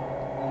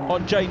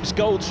on James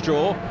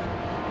Goldstraw.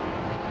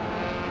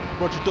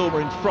 Roger Dormer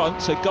in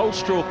front, so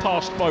Goldstraw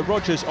passed by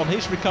Rogers on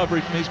his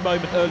recovery from his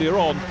moment earlier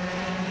on.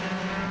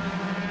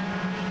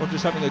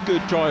 Rogers having a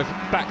good drive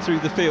back through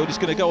the field. He's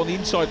going to go on the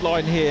inside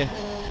line here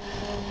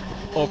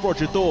of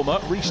Roger Dormer.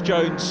 Rhys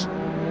Jones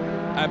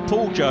and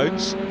Paul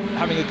Jones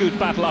having a good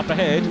battle up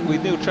ahead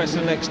with Neil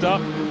Tressler next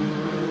up.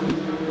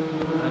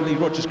 And Lee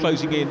Rogers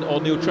closing in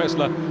on Neil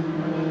Tressler.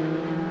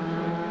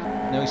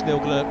 Now is Neil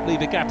going to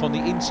leave a gap on the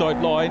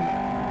inside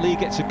line. Lee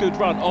gets a good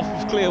run off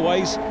of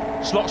Clearways,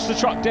 slots the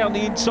truck down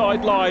the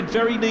inside line.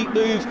 Very neat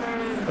move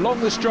along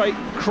the straight,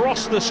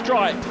 cross the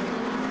stripe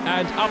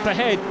and up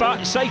ahead,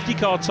 but safety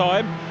car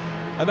time.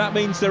 And that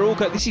means they're all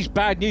this is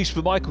bad news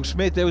for Michael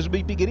Smith. There was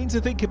me beginning to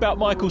think about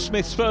Michael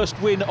Smith's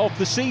first win of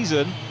the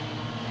season.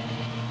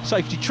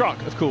 Safety truck,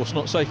 of course,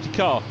 not safety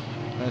car.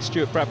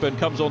 Stuart Bradburn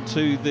comes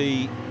onto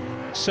the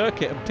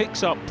circuit and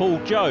picks up Paul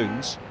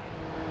Jones.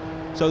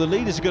 So the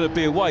leaders are going to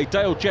be away.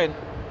 Dale Gent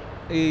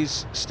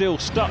is still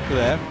stuck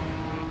there.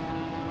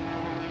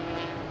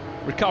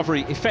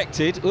 Recovery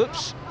effected.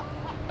 Oops.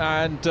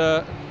 And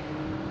the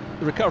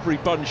recovery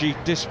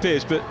bungee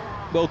disappears, but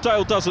well,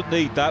 Dale doesn't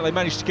need that. They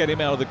managed to get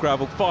him out of the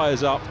gravel,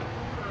 fires up,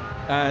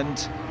 and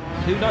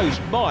who knows,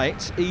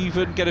 might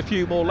even get a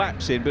few more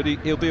laps in, but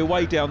he'll be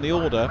away down the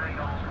order.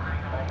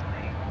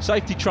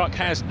 Safety truck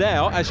has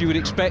now, as you would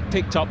expect,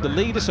 picked up the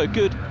leader, so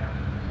good,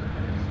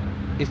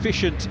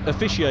 efficient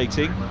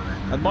officiating,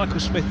 and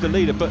Michael Smith the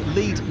leader, but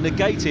lead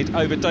negated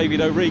over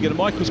David O'Regan. And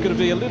Michael's going to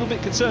be a little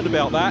bit concerned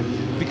about that,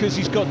 because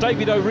he's got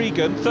David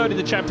O'Regan, third in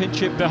the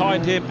championship,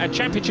 behind him, and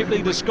championship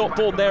leader Scott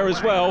Bourne there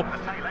as well.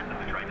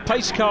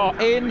 Pace car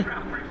in,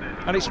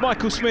 and it's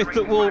Michael Smith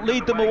that will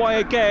lead them away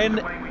again.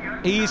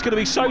 He's going to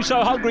be so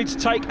hungry to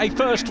take a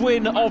first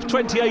win of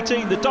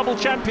 2018. The double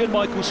champion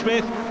Michael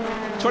Smith,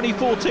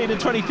 2014 and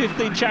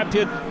 2015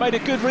 champion, made a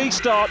good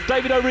restart.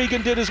 David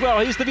O'Regan did as well.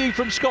 Here's the view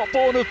from Scott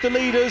Bourne of the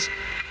leaders.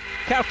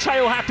 How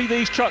tail happy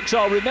these trucks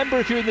are. Remember,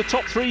 if you're in the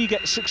top 3, you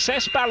get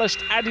success ballast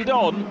added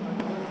on.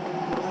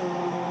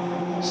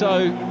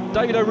 So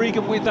David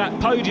O'Regan with that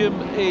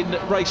podium in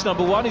race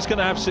number 1. He's going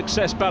to have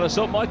success ballast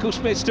on. Michael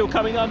Smith still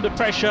coming under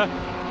pressure.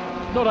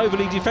 Not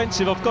overly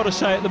defensive, I've got to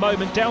say, at the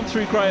moment. Down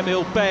through Graham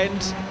Hill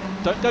Bend.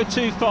 Don't go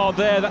too far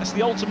there. That's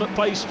the ultimate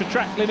place for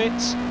track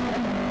limits.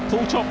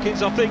 Paul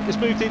Tompkins, I think, has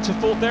moved into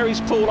 4th. There is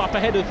Paul up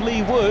ahead of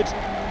Lee Wood.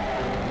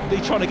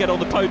 Lee trying to get on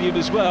the podium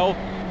as well.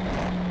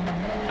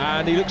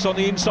 And he looks on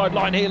the inside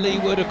line here. Lee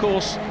Wood, of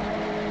course,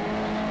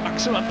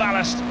 maximum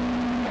ballast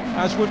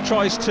as Wood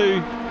tries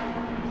to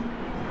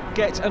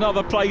get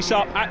another place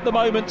up. At the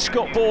moment,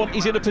 Scott Bourne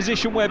is in a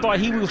position whereby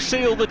he will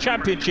seal the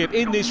championship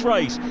in this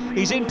race.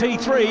 He's in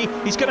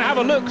P3. He's going to have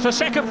a look for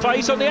second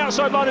place on the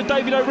outside line of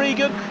David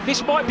O'Regan.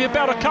 This might be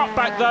about a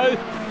cutback, though.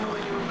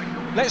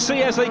 Let's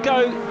see as they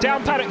go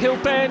down Paddock Hill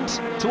Bend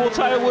towards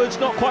Hale Woods.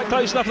 Not quite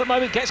close enough at the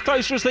moment. Gets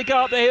closer as they go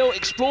up the hill.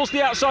 Explores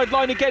the outside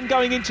line again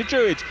going into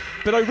Druids.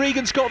 But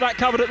O'Regan's got that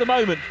covered at the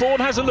moment. Bourne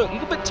has a look. A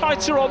little bit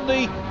tighter on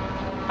the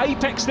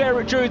apex there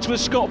at Druids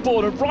with Scott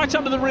Bourne, and right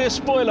under the rear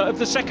spoiler of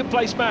the second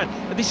place man.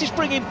 And this is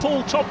bringing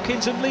Paul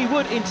Tompkins and Lee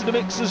Wood into the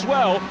mix as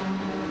well.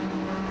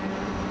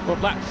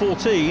 On lap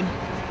 14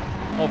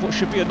 of what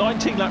should be a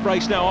 19-lap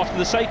race now after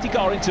the safety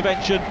car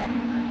intervention.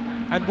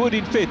 And Wood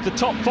in 5th, the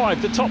top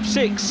 5, the top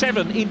 6,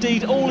 7,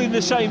 indeed all in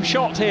the same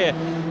shot here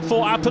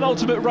for our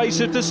penultimate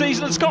race of the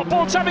season. And Scott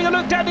Bourne's having a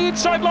look down the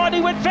inside line.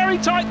 He went very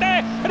tight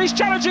there and he's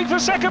challenging for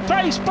second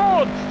place.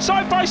 Bourne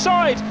side by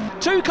side.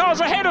 2 cars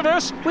ahead of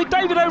us with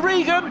David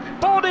O'Regan,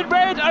 Bourne in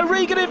red,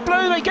 O'Regan in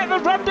blue. They get the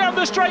run down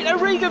the straight.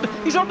 O'Regan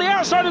is on the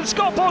outside and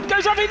Scott Bourne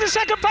goes up into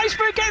second place,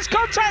 but gets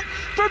contact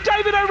from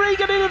David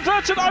O'Regan,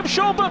 inadvertent I'm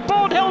sure, but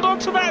Bourne held on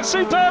to that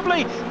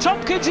superbly.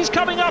 Tompkins is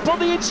coming up on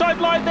the inside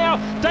line now.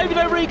 David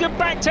O'Regan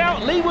backed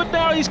out. Leewood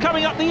now is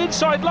coming up the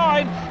inside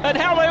line, and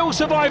how they all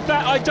survived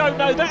that I don't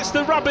know. That's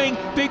the rubbing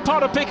being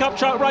part of pickup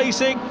truck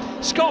racing.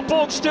 Scott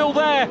Bourne's still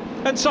there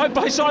and side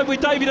by side with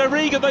David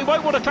O'Regan. They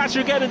won't want to clatter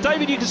again, and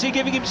David, you can see,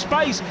 giving him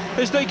space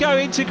as they go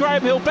into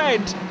Graham Hill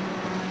Bend.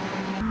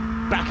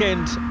 Back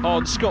end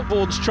on Scott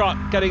Bourne's truck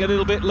getting a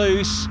little bit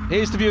loose.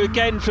 Here's the view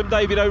again from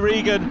David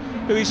O'Regan,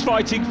 who is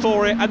fighting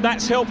for it, and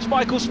that's helped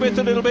Michael Smith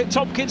a little bit.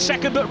 Tompkins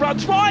second, but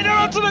runs wider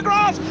onto the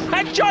grass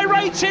and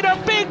gyrates in a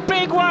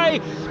big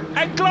way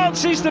and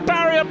glances the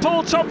barrier.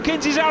 Paul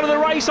Tompkins is out of the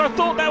race. I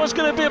thought that was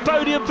going to be a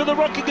podium for the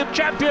Rockingham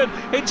champion.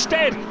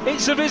 Instead,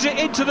 it's a visit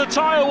into the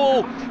tyre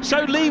wall.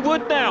 So Lee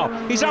Wood now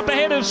is up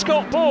ahead of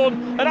Scott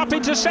Bourne and up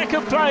into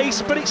second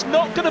place, but it's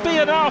not going to be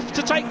enough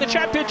to take the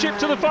championship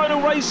to the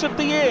final race of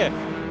the year.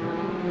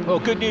 Well,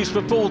 good news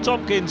for Paul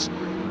Tompkins,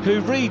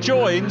 who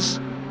rejoins.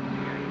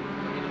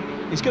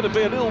 He's going to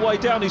be a little way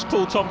down, is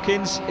Paul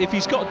Tompkins. If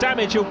he's got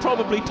damage, he'll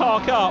probably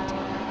park up.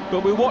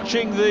 But we're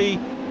watching the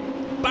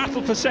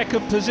battle for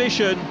second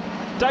position.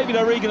 David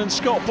O'Regan and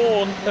Scott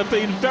Bourne have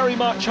been very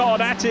much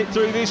hard at it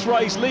through this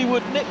race.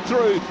 Leewood nipped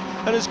through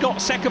and has got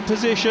second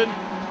position,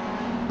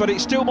 but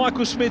it's still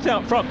Michael Smith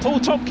out front. Paul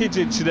Tompkins,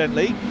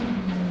 incidentally,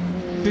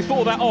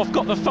 before that off,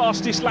 got the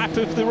fastest lap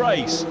of the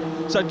race.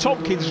 So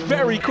Tompkins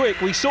very quick.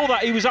 We saw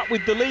that he was up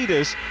with the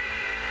leaders.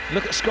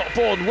 Look at Scott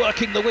Bourne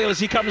working the wheel as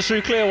he comes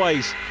through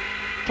clearways.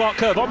 Clark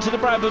Curve onto the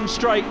Brabham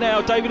straight now.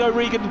 David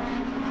O'Regan,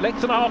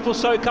 length and a half or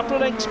so, a couple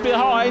of lengths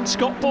behind.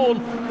 Scott Bourne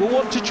will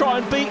want to try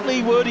and beat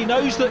Leewood. He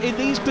knows that in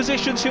these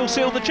positions he'll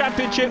seal the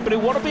championship, but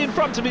he'll want to be in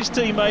front of his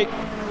teammate.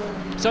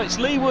 So it's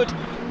Leewood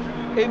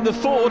in the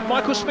Ford,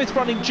 Michael Smith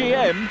running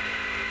GM.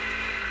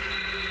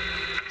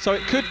 So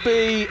it could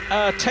be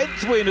a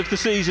 10th win of the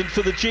season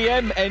for the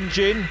GM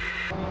engine,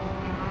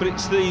 but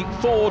it's the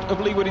Ford of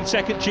Leewood in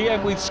second,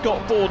 GM with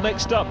Scott Bourne.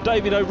 Next up,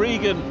 David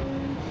O'Regan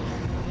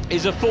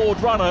is a Ford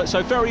runner,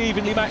 so very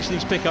evenly matched,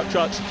 these pickup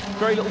trucks.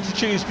 Very little to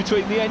choose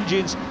between the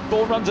engines.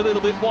 Bourne runs a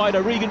little bit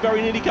wider. Regan very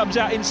nearly comes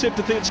out in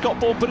sympathy, and Scott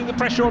Bourne putting the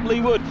pressure on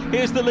Leewood.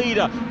 Here's the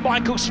leader,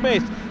 Michael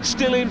Smith,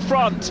 still in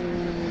front.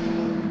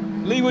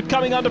 Leewood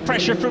coming under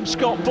pressure from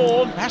Scott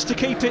Bourne, has to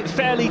keep it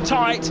fairly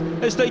tight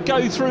as they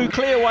go through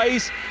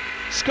clearways.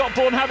 Scott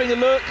Bourne having a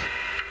look,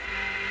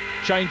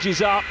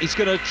 changes up, he's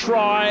going to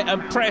try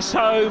and press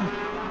home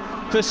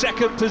for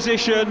second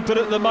position, but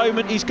at the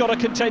moment he's got to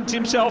content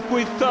himself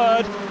with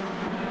third.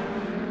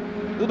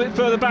 A little bit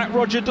further back,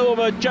 Roger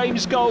Dormer,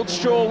 James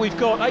Goldstraw. We've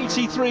got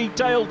 83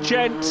 Dale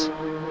Gent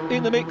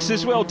in the mix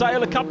as well.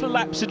 Dale a couple of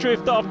laps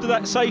adrift after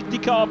that safety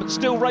car, but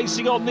still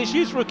racing on. This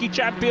year's rookie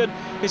champion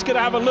is going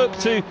to have a look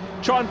to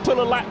try and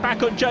pull a lap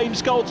back on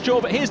James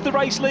Goldstraw. But here's the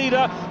race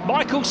leader,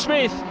 Michael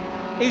Smith,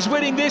 is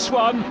winning this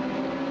one.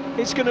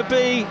 It's going to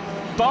be,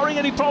 barring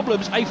any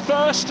problems, a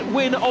first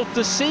win of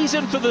the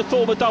season for the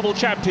former double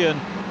champion.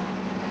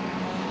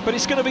 But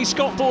it's going to be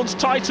Scott Bourne's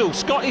title.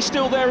 Scott is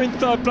still there in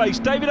third place.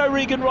 David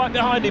O'Regan right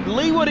behind him.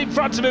 Leewood in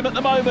front of him at the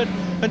moment.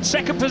 And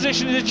second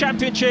position in the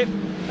championship.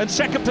 And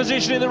second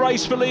position in the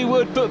race for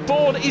Leewood. But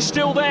Bourne is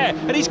still there.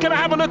 And he's going to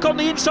have a look on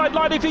the inside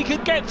line if he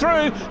can get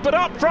through. But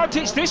up front,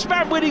 it's this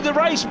man winning the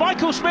race.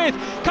 Michael Smith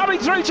coming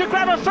through to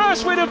grab a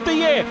first win of the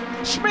year.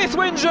 Smith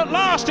wins at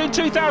last in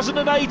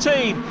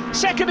 2018.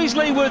 Second is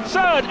Leewood.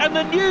 Third, and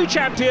the new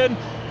champion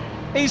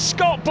is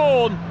Scott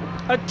Bourne.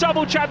 A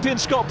double champion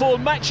Scott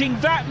Bourne, matching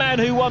that man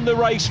who won the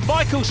race,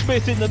 Michael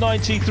Smith in the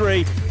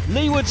 93.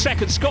 Leewood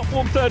second, Scott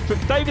Bourne third from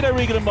David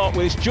O'Regan and Mark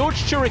Willis. George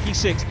Chiricki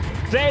sixth,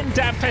 then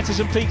Dan Pettis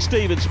and Pete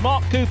Stevens.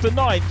 Mark Cooper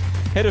ninth,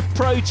 head of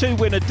Pro 2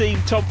 winner Dean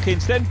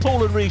Tompkins. Then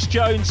Paul and Rhys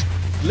Jones.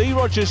 Lee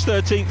Rogers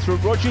 13th from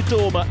Roger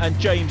Dormer and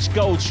James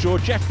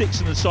Goldstraw. Jeff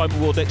Dixon and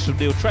Simon Ward next from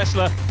Neil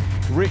Tressler.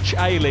 Rich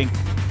Ayling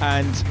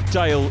and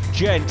Dale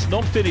Gent.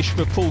 Non-finish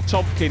for Paul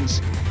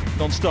Tompkins.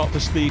 Non-start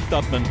for Steve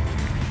Dudman.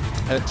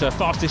 At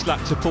fastest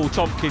lap to Paul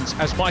Tompkins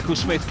as Michael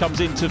Smith comes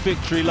into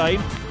victory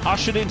lane,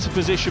 ushered into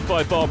position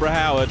by Barbara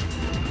Howard.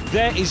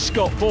 There is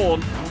Scott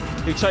Bourne,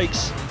 who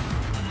takes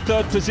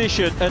third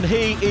position, and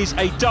he is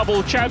a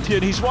double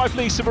champion. His wife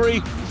Lisa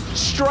Marie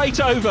straight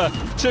over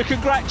to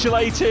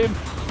congratulate him.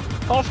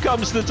 Off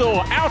comes the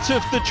door, out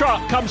of the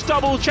truck comes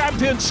double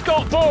champion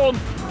Scott Bourne.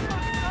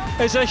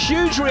 There's a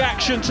huge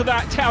reaction to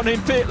that down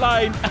in pit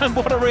lane, and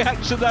what a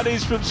reaction that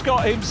is from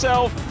Scott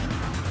himself.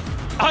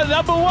 And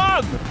number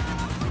one!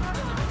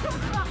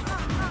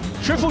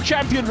 Triple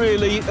champion,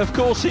 really. Of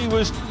course, he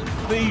was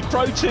the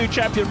Pro 2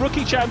 champion,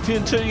 rookie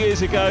champion 2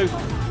 years ago.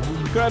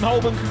 Graham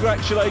Holman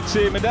congratulates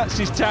him, and that's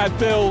his dad,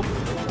 Bill.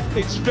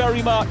 It's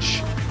very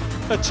much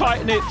a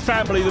tight-knit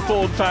family, the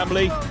Bourne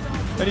family.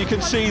 And you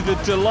can see the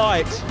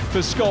delight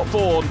for Scott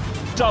Bourne.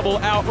 Double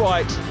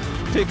outright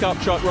pickup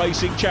truck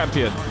racing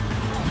champion.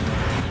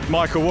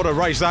 Michael, what a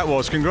race that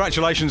was.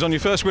 Congratulations on your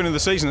first win of the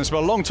season. It's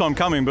been a long time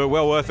coming, but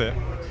well worth it.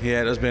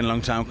 Yeah, it has been a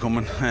long time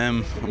coming.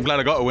 I'm glad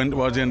I got a win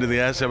towards the end of the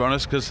year, to be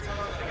honest, because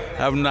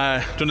I haven't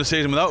done the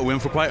season without a win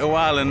for quite a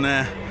while, and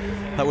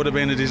that would have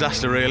been a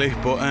disaster really.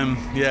 But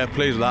yeah,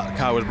 pleased with that. The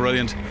car was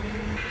brilliant.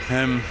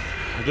 I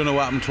don't know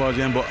what happened towards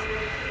the end, but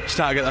I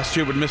started to get that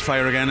stupid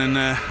misfire again, and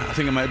I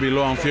think it might be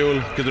low on fuel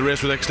because the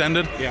race was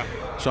extended. Yeah.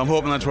 So I'm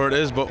hoping that's where it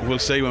is, but we'll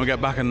see when we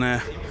get back, and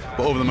but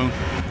over the moon.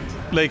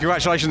 Lee,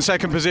 congratulations,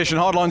 second position.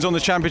 Hard lines on the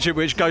championship,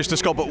 which goes to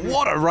Scott. But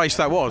what a race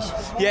that was!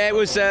 Yeah, it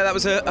was. That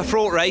was a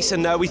fraught race,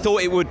 and we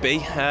thought it would be.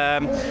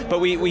 But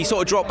we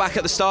sort of dropped back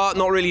at the start,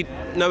 not really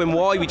knowing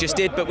why. We just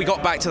did, but we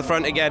got back to the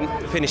front again,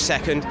 finished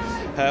second.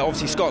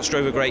 Obviously, Scott's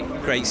drove a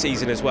great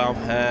season as well.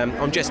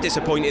 I'm just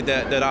disappointed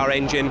that our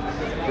engine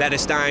let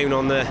us down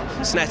on the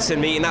Snetterton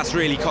meeting. That's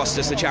really cost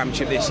us the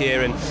championship this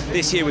year, and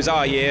this year was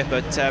our year.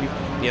 But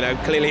you know,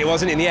 clearly it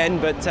wasn't in the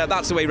end. But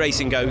that's the way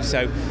racing goes.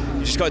 So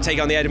you just got to take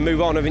it on the head and move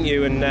on, haven't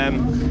you? And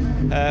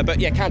but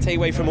yeah, can't take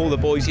away from all the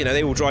boys. You know,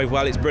 they all drive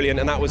well. It's brilliant,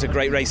 and that was a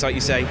great race, like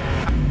you say.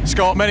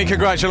 Scott, many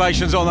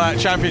congratulations on that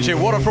championship.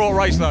 What a fraught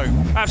race, though.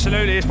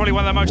 Absolutely, it's probably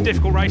one of the most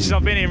difficult races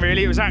I've been in,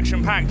 really. It was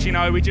action-packed, you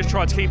know, we just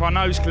tried to keep our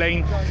nose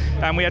clean,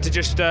 and we had to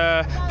just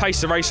pace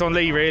the race on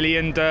Lee, really,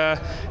 and,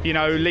 you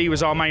know, Lee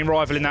was our main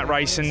rival in that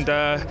race, and,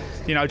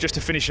 you know, just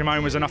to finish him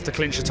home was enough to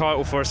clinch the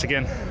title for us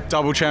again.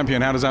 Double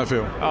champion, how does that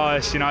feel? Oh,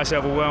 it's, you know, it's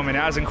overwhelming.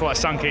 It hasn't quite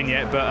sunk in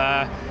yet,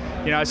 but,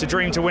 you know, it's a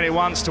dream to win it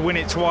once, to win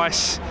it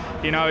twice.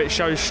 You know, it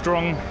shows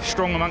strong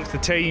amongst the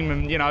team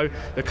and, you know,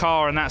 the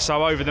car and that,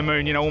 so over the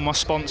moon. You know, all my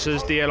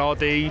sponsors,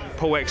 DLRD,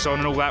 Paul Exxon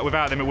and all that,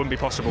 without them it wouldn't be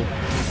possible.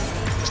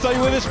 Stay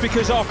with us,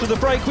 because after the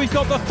break we've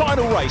got the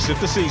final race of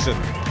the season.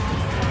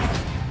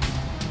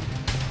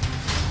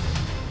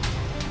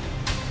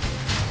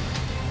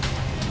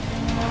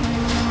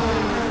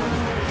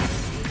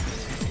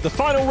 The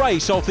final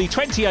race of the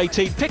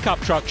 2018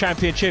 Pickup Truck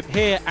Championship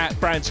here at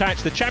Brands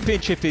Hatch. The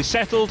championship is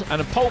settled, and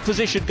a pole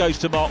position goes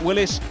to Mark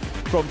Willis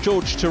from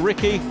George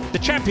Turicki. The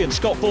champion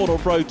Scott Bourne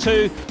on row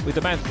 2, with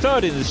the man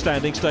third in the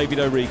standings, David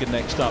O'Regan,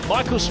 next up.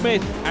 Michael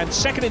Smith, and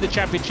second in the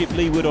championship,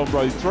 Lee Wood on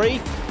row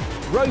 3.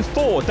 Row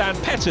 4, Dan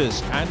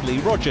Petters and Lee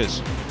Rogers.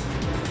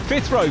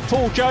 Fifth row,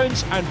 Paul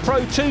Jones and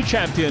Pro 2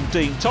 champion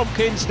Dean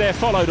Tompkins. They're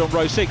followed on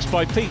row 6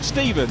 by Pete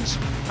Stevens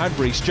and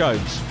Rhys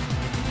Jones.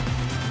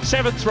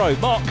 Seventh row,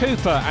 Mark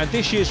Cooper and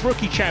this year's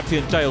rookie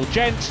champion Dale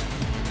Gent.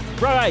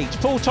 Row 8,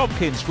 Paul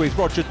Tompkins with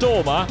Roger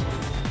Dormer.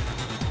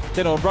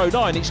 Then on row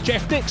 9 it's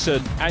Jeff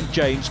Dixon and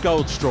James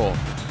Goldstraw.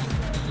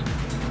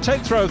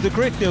 10th row of the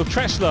grid, Neil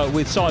Tressler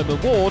with Simon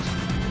Ward.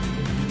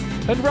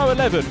 And row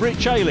 11,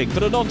 Rich Ayling,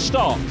 but a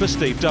non-start for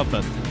Steve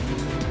Dubman.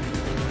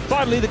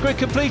 Finally, the grid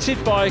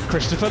completed by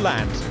Christopher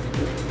Land.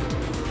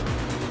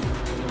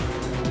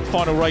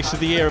 Final race of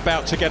the year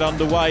about to get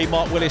underway.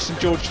 Mark Willis and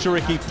George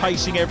Turicki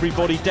pacing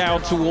everybody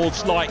down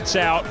towards lights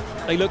out.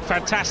 They look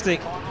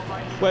fantastic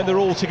when they're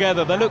all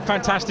together. They look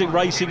fantastic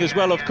racing as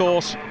well, of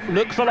course.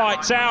 Look for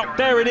lights out.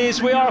 There it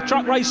is. We are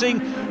truck racing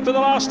for the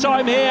last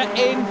time here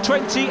in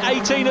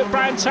 2018 at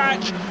Brands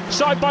Hatch.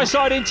 Side by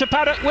side into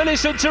paddock.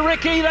 Willis and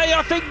Turicki. They,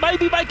 I think,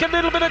 maybe make a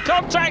little bit of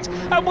contact.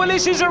 And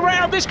Willis is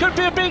around. This could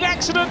be a big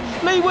accident.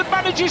 Lee Wood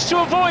manages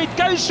to avoid,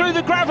 goes through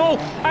the gravel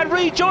and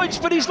rejoins,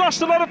 but he's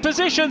lost a lot of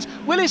positions.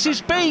 Willis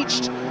is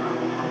beached,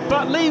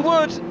 but Lee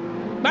Wood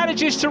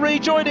manages to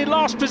rejoin in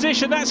last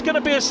position. That's going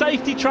to be a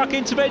safety truck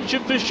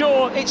intervention for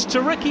sure. It's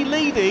Turicki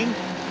leading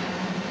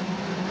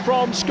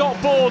from Scott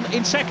Bourne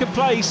in second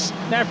place.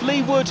 Now, if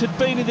Lee Wood had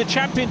been in the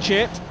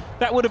championship,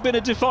 that would have been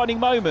a defining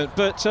moment.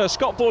 But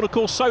Scott Bourne, of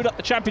course, sewed up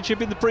the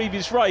championship in the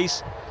previous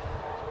race.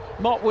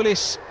 Mark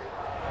Willis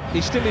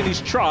is still in his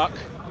truck,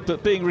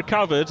 but being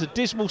recovered. A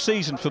dismal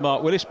season for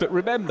Mark Willis. But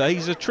remember,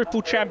 he's a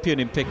triple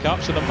champion in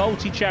pickups and a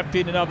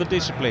multi-champion in other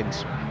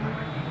disciplines.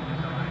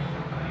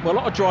 Well, a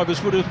lot of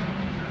drivers would have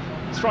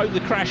thrown the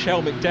crash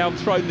helmet down,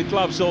 thrown the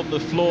gloves on the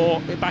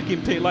floor, back in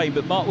pit lane,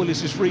 but Mark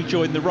Willis has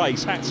rejoined the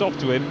race. Hats off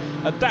to him,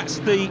 and that's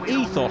the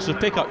ethos of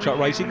pickup truck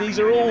racing. These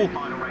are all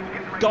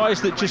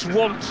guys that just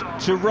want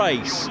to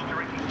race.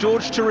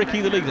 George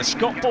Turicki the leader,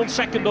 Scott Bourne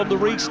second on the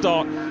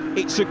restart.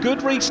 It's a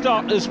good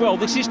restart as well.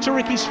 This is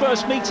Turicki's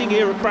first meeting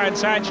here at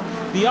Brands Hatch,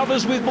 the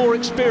others with more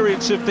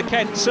experience of the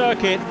Kent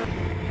circuit.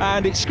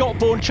 And it's Scott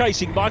Bourne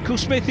chasing. Michael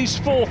Smith is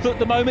fourth at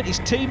the moment, his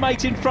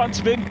teammate in front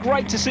of him.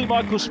 Great to see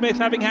Michael Smith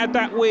having had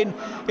that win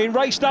in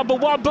race number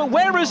 1. But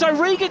where has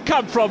O'Regan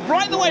come from?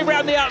 Right the way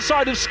around the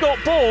outside of Scott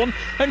Bourne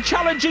and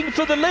challenging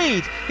for the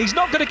lead. He's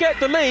not going to get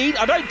the lead.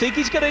 I don't think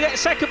he's going to get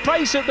second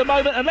place at the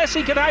moment unless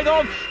he can hang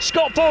on.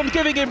 Scott Bourne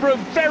giving him room.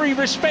 Very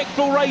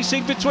respectful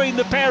racing between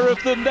the pair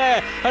of them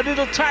there. A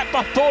little tap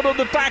by Bourne on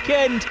the back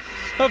end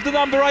of the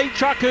number 8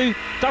 truck, who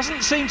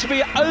doesn't seem to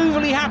be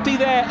overly happy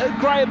there at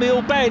Graham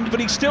Hill Bend, but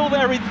he's still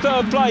there in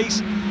third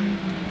place.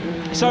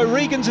 So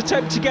Regan's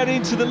attempt to get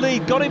into the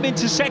lead got him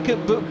into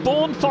second, but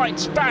Bourne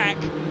fights back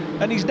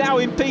and he's now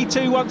in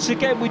P2 once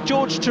again with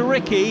George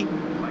Turicki.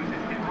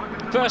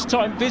 First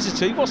time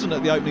visitor. He wasn't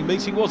at the opening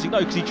meeting, was he? No,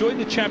 because he joined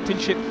the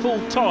championship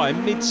full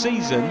time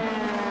mid-season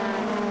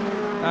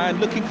and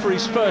looking for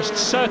his first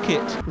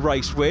circuit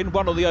race win,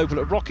 one on the oval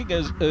at Rocking,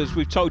 as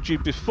we've told you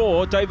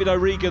before. David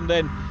O'Regan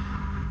then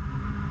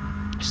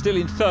still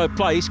in third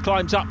place,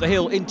 climbs up the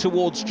hill in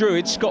towards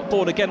Druid. Scott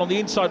Bourne again on the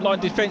inside line,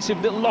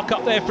 defensive little lock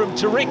up there from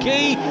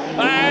Taricki,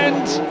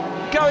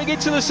 and going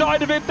into the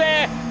side of him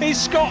there is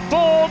Scott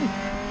Bourne.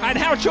 And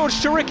how George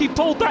Taricki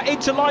pulled that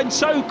into line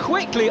so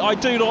quickly, I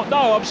do not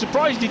know. I'm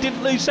surprised he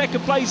didn't lose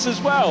second place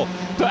as well.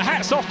 But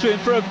hats off to him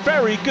for a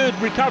very good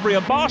recovery,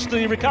 a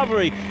masterly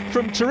recovery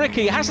from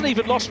Taricki. Hasn't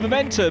even lost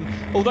momentum,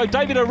 although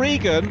David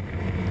O'Regan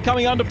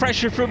coming under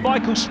pressure from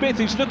Michael Smith,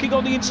 who's looking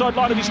on the inside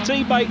line of his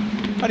teammate,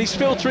 and he's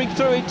filtering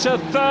through into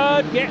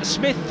third. Yeah,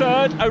 Smith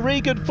third,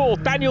 O'Regan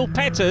fourth. Daniel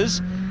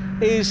Petters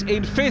is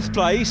in fifth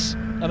place,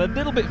 and a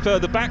little bit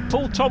further back,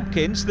 Paul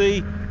Tompkins,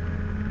 the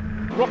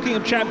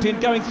Rockingham champion,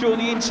 going through on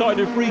the inside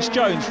of Rhys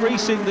Jones.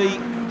 Rhys in the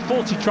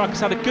 40 truck has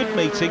had a good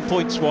meeting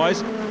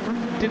points-wise.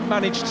 Didn't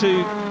manage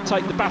to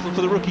take the battle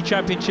for the rookie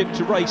championship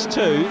to race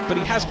 2, but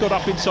he has got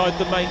up inside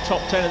the main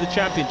top 10 of the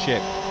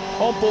championship.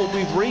 On board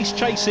with Rhys,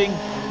 chasing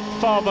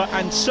father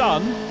and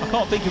son. I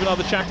can't think of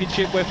another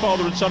championship where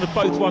father and son have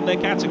both won their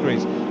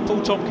categories.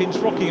 Paul Tompkins,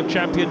 Rockingham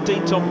champion.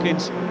 Dean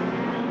Tompkins,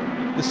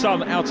 the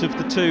son out of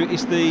the two,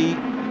 is the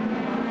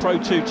Pro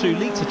 2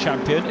 2-litre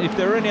champion. If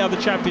there are any other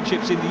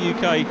championships in the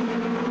UK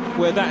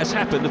where that has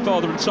happened, the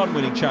father and son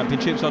winning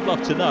championships, I'd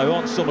love to know.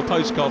 Answers on a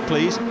postcard,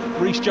 please.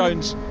 Rhys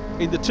Jones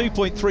in the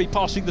 2.3,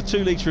 passing the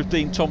 2-litre of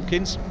Dean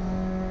Tompkins.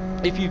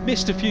 If you've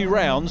missed a few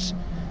rounds,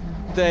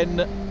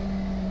 then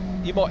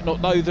you might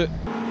not know that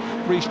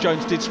Rhys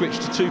Jones did switch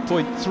to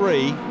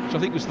 2.3, which I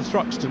think was the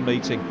Thruxton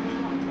meeting.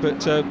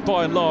 But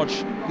by and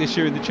large, this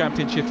year in the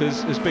championship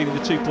has been in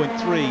the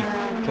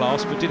 2.3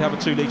 class, but did have a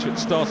 2-litre at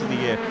the start of the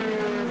year.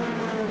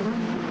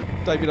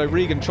 David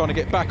O'Regan trying to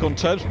get back on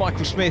terms.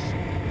 Michael Smith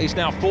is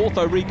now fourth,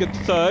 O'Regan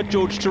third,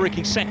 George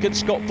Taricki second,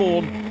 Scott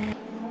Bourne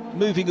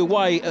moving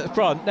away at the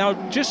front. Now,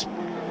 just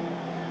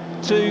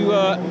to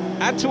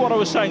add to what I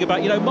was saying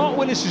about, Mark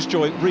Willis has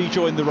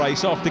rejoined the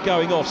race after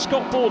going off.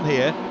 Scott Bourne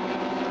here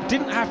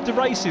didn't have to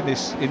race in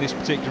this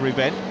particular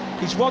event.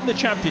 He's won the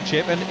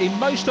championship, and in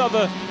most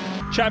other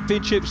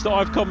championships that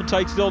I've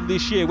commentated on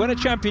this year, when a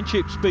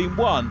championship's been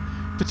won,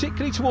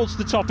 particularly towards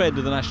the top end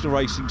of the national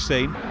racing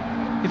scene,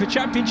 if a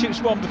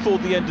championship's won before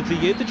the end of the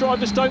year, the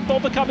drivers don't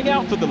bother coming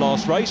out for the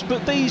last race,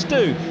 but these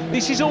do.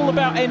 This is all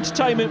about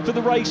entertainment for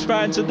the race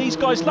fans, and these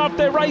guys love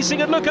their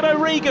racing. And look at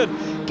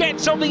O'Regan,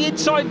 gets on the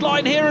inside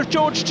line here of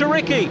George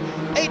Taricki.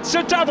 It's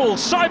a double,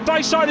 side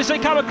by side as they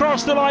come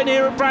across the line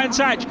here at Brands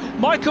Hatch.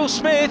 Michael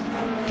Smith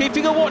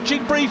keeping a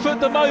watching brief at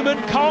the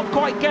moment, can't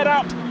quite get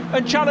up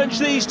and challenge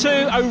these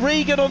two.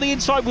 O'Regan on the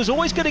inside was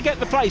always going to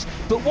get the place,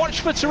 but watch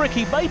for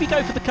Taricki, maybe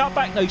go for the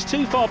cutback. No, he's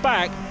too far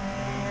back,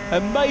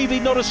 and maybe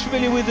not as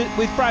familiar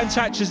with Brands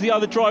Hatch as the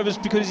other drivers,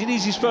 because it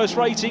is his first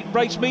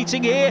race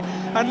meeting here,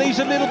 and leaves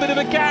a little bit of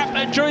a gap,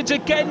 and Druids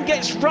again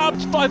gets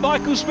rubbed by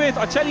Michael Smith.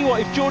 I tell you what,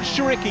 if George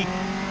Taricki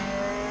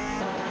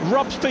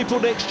rubs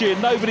people next year,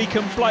 nobody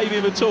can blame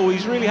him at all.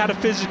 He's really had a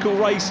physical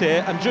race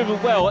here and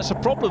driven well. That's a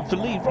problem for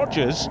Lee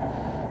Rogers.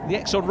 The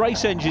Exxon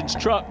Race Engines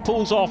truck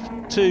pulls off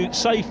to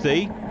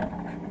safety.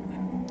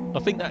 I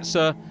think that's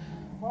a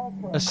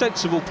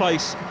sensible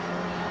place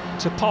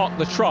to park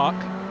the truck.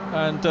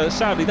 And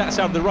sadly, that's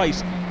out of the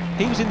race.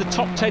 He was in the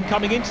top 10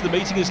 coming into the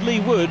meeting as Lee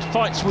Wood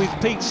fights with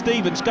Pete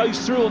Stevens, goes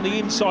through on the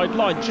inside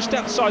line, just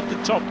outside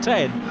the top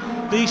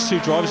 10. These two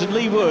drivers, and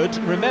Lee Wood,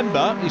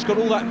 remember, he's got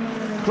all that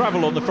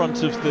gravel on the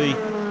front of the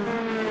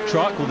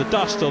truck, or the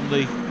dust on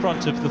the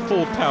front of the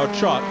Ford-powered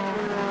truck,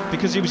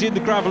 because he was in the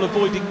gravel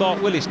avoiding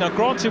Mark Willis. Now,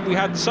 granted, we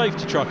had the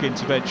safety truck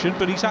intervention,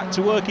 but he's had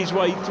to work his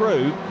way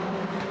through,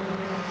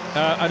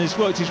 and has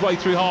worked his way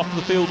through half of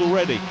the field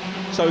already.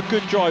 So a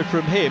good drive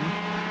from him,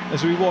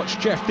 as we watch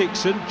Jeff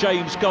Dixon,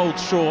 James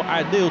Goldstraw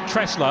and Neil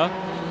Tressler.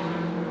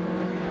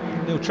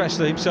 Neil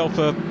Tressler himself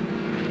a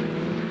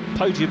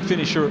podium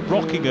finisher at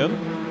Rockingham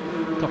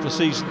a couple of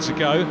seasons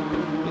ago.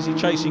 Is he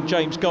chasing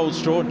James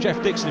Goldstraw? And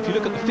Jeff Dixon, if you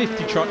look at the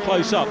 50 truck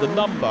close up, the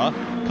number,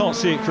 can't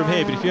see it from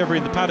here, but if you're ever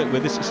in the paddock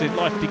with us, it says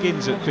life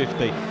begins at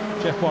 50.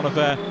 Jeff, one of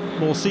our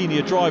more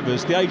senior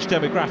drivers. The age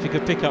demographic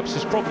of pickups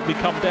has probably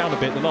come down a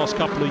bit the last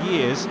couple of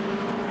years.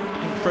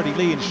 I think Freddie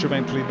Lee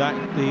instrumental in that,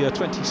 the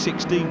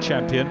 2016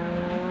 champion.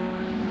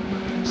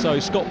 So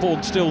Scott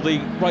Bourne still the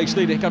race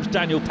leader. Here comes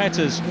Daniel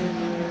Petters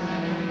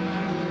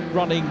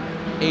running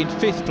in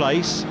 5th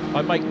place.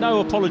 I make no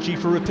apology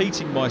for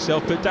repeating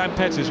myself, but Dan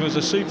Petters was a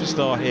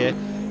superstar here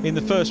in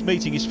the first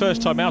meeting, his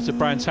first time out at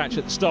Brands Hatch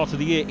at the start of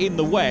the year in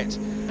the wet,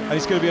 and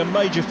he's going to be a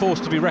major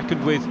force to be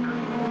reckoned with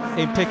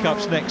in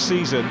pickups next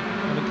season,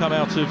 and come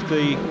out of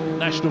the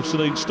National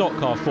Saloon Stock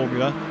Car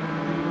Formula.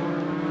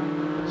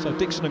 So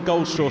Dixon and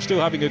Goldstraw still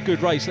having a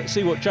good race. Let's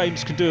see what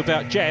James can do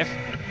about Jeff.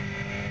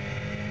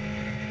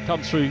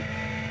 Come through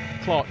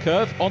Clark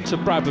Curve onto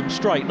Brabham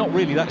Straight. Not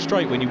really that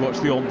straight when you watch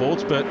the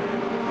onboards, but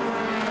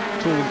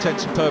to all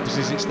intents and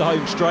purposes it's the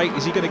home straight.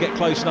 Is he going to get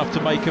close enough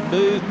to make a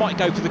move? Might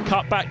go for the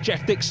cutback.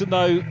 Jeff Dixon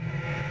though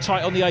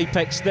tight on the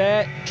apex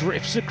there,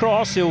 drifts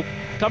across. He'll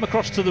come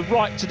across to the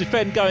right to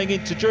defend going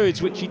into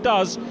Druids, which he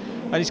does.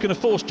 and he's going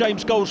to force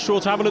James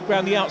Goldstraw to have a look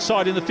round the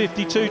outside in the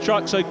 52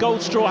 truck. So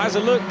Goldstraw has a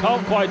look,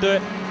 can't quite do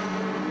it.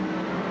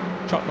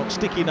 Truck not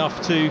sticky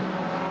enough to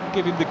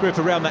give him the grip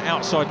around that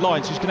outside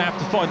line, so he's going to have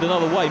to find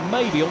another way,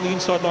 maybe on the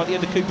inside line at the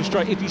end of Cooper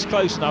Straight if he's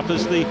close enough,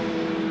 as the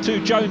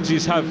two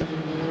Joneses have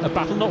a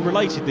battle, not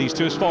related these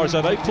two as far as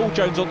I know. Paul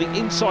Jones on the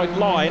inside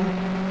line,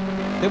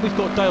 then we've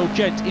got Dale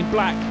Gent in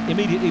black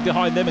immediately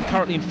behind them and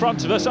currently in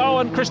front of us. Oh,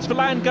 and Christopher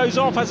Land goes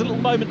off, has a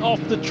little moment off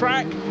the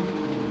track.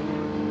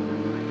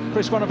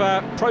 Chris, one of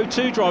our Pro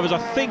 2 drivers, I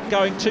think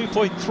going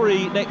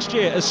 2.3 next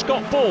year, as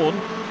Scott Bourne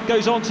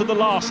goes on to the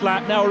last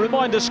lap. Now, a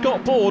reminder,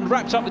 Scott Bourne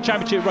wrapped up the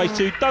championship race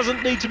 2,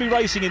 doesn't need to be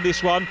racing in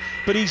this one,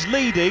 but he's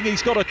leading,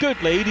 he's got a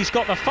good lead, he's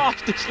got the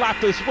fastest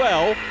lap as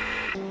well,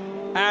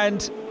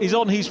 and is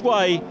on his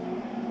way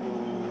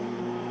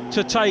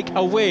to take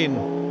a win.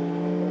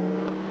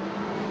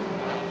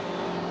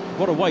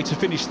 What a way to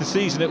finish the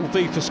season it will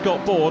be for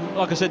Scott Bourne.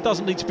 Like I said,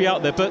 doesn't need to be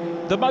out there,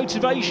 but the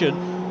motivation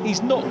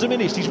is not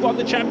diminished. He's won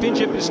the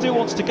championship but still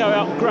wants to go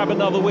out and grab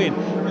another win.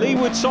 Lee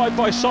Wood side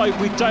by side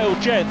with Dale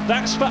Gent,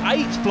 that's for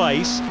 8th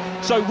place.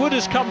 So Wood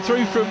has come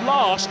through from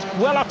last,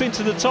 well up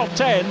into the top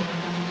 10,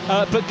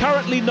 but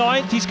currently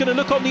 9th. He's going to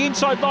look on the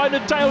inside line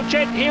of Dale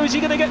Gent here. Is he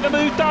going to get the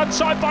move done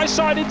side by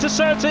side into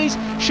Surtees?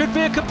 Should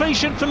be a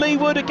completion for Lee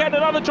Wood. Again,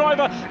 another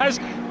driver as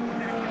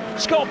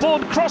Scott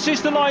Bourne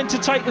crosses the line to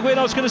take the win.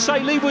 I was going to say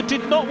Lee Wood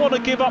did not want to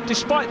give up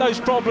despite those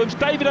problems.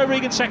 David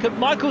O'Regan second,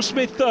 Michael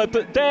Smith third,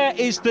 but there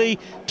is the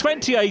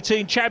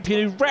 2018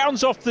 champion who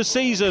rounds off the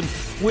season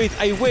with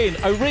a win.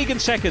 O'Regan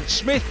second,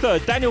 Smith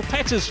third, Daniel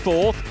Petters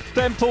fourth,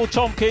 then Paul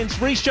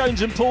Tompkins, Rhys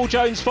Jones and Paul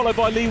Jones followed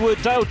by Lee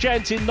Wood, Dale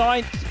Gent in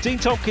 9th, Dean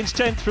Tompkins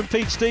 10th from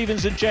Pete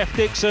Stevens and Jeff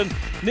Dixon,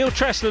 Neil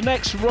Tressler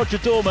next from Roger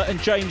Dormer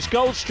and James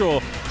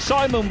Goldstraw,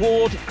 Simon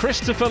Ward,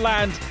 Christopher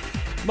Land,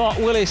 Mark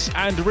Willis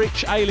and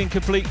Rich Ayling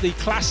complete the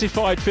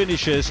classified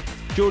finishers.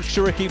 George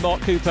Turicki,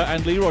 Mark Cooper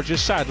and Lee Rogers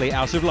sadly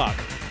out of luck.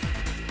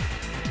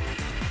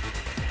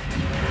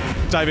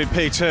 David,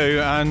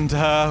 P2, and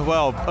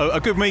well,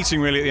 a good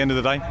meeting really at the end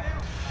of the day.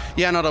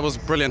 Yeah, no, that was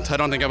brilliant. I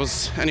don't think I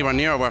was anywhere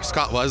near where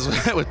Scott was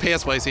with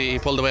pace-wise. He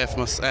pulled away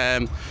from us.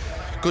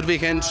 Good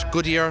weekend,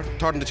 good year,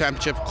 third in the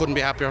championship. Couldn't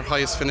be happier.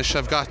 Highest finish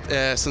I've got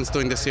since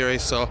doing this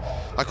series, so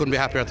I couldn't be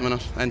happier at the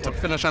minute. And to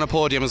finish on a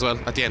podium as well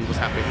at the end was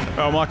happy.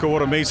 Oh, Michael,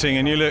 what a meeting!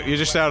 And you're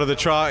just out of the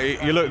track.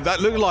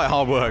 That looked like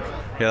hard work.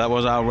 Yeah, that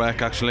was hard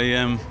work actually.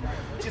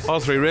 All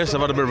 3 races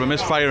I've had a bit of a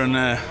misfire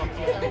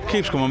and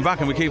keeps coming back,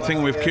 and we keep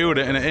thinking we've cured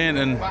it and it ain't.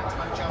 And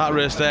that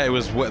race there, it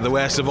was the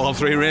worst of all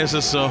 3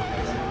 races. So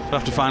we'll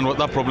have to find what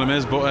that problem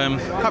is. But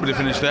happy to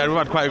finish there. We've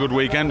had quite a good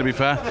weekend, to be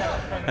fair.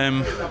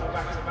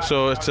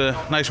 So it's a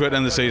nice way to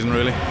end the season,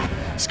 really.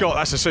 Scott,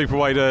 that's a super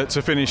way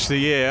to finish the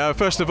year.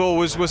 First of all,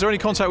 was there any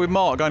contact with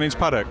Mark going into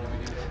paddock?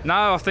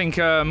 No, I think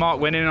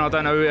Mark went in. I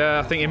don't know.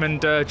 I think him and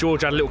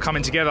George had a little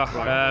coming together.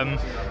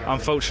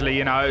 Unfortunately,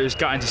 it was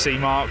gutting to see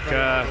Mark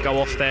go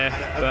off there.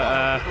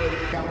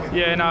 But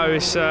yeah, no,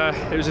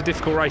 it was a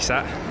difficult race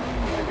that.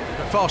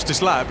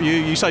 Fastest lap,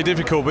 you say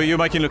difficult, but you're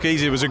making it look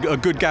easy. It was a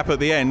good gap at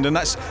the end, and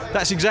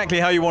that's exactly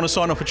how you want to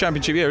sign off a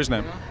championship year, isn't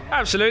it?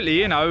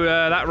 Absolutely,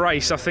 that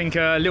race, I think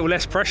a little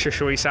less pressure,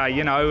 shall we say. We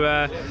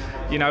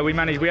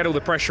had all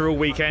the pressure all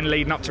weekend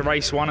leading up to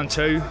race 1 and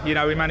 2.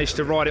 We managed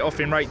to ride it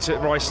off in race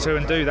 2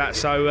 and do that.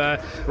 So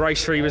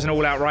race 3 was an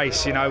all-out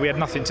race. We had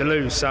nothing to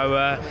lose. So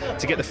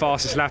to get the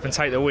fastest lap and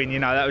take the win,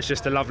 that was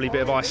just a lovely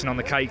bit of icing on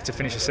the cake to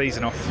finish the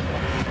season off.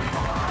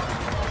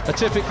 A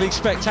typically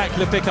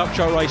spectacular pickup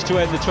truck race to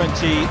end the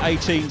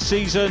 2018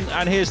 season,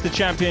 and here's the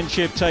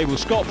championship table.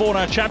 Scott Bourne,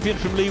 our champion,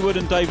 from Lee Wood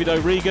and David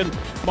O'Regan.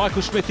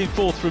 Michael Smith in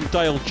 4th from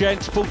Dale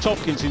Gent. Paul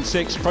Tompkins in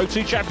 6th. Pro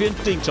 2 champion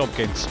Dean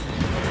Tompkins.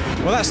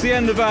 Well, that's the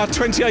end of our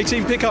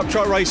 2018 Pickup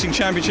Truck Racing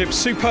Championship.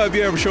 Superb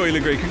year, I'm sure you'll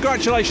agree.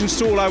 Congratulations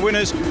to all our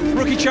winners.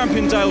 Rookie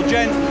champion Dale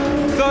Gent,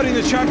 3rd in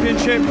the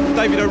championship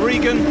David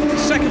O'Regan,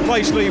 2nd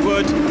place Lee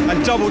Wood,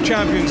 and double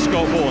champion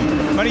Scott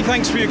Bourne. Many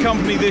thanks for your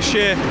company this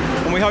year,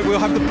 and we hope we'll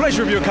have the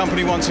pleasure of your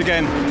company once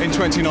again in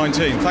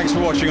 2019. Thanks for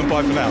watching, and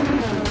bye for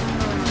now.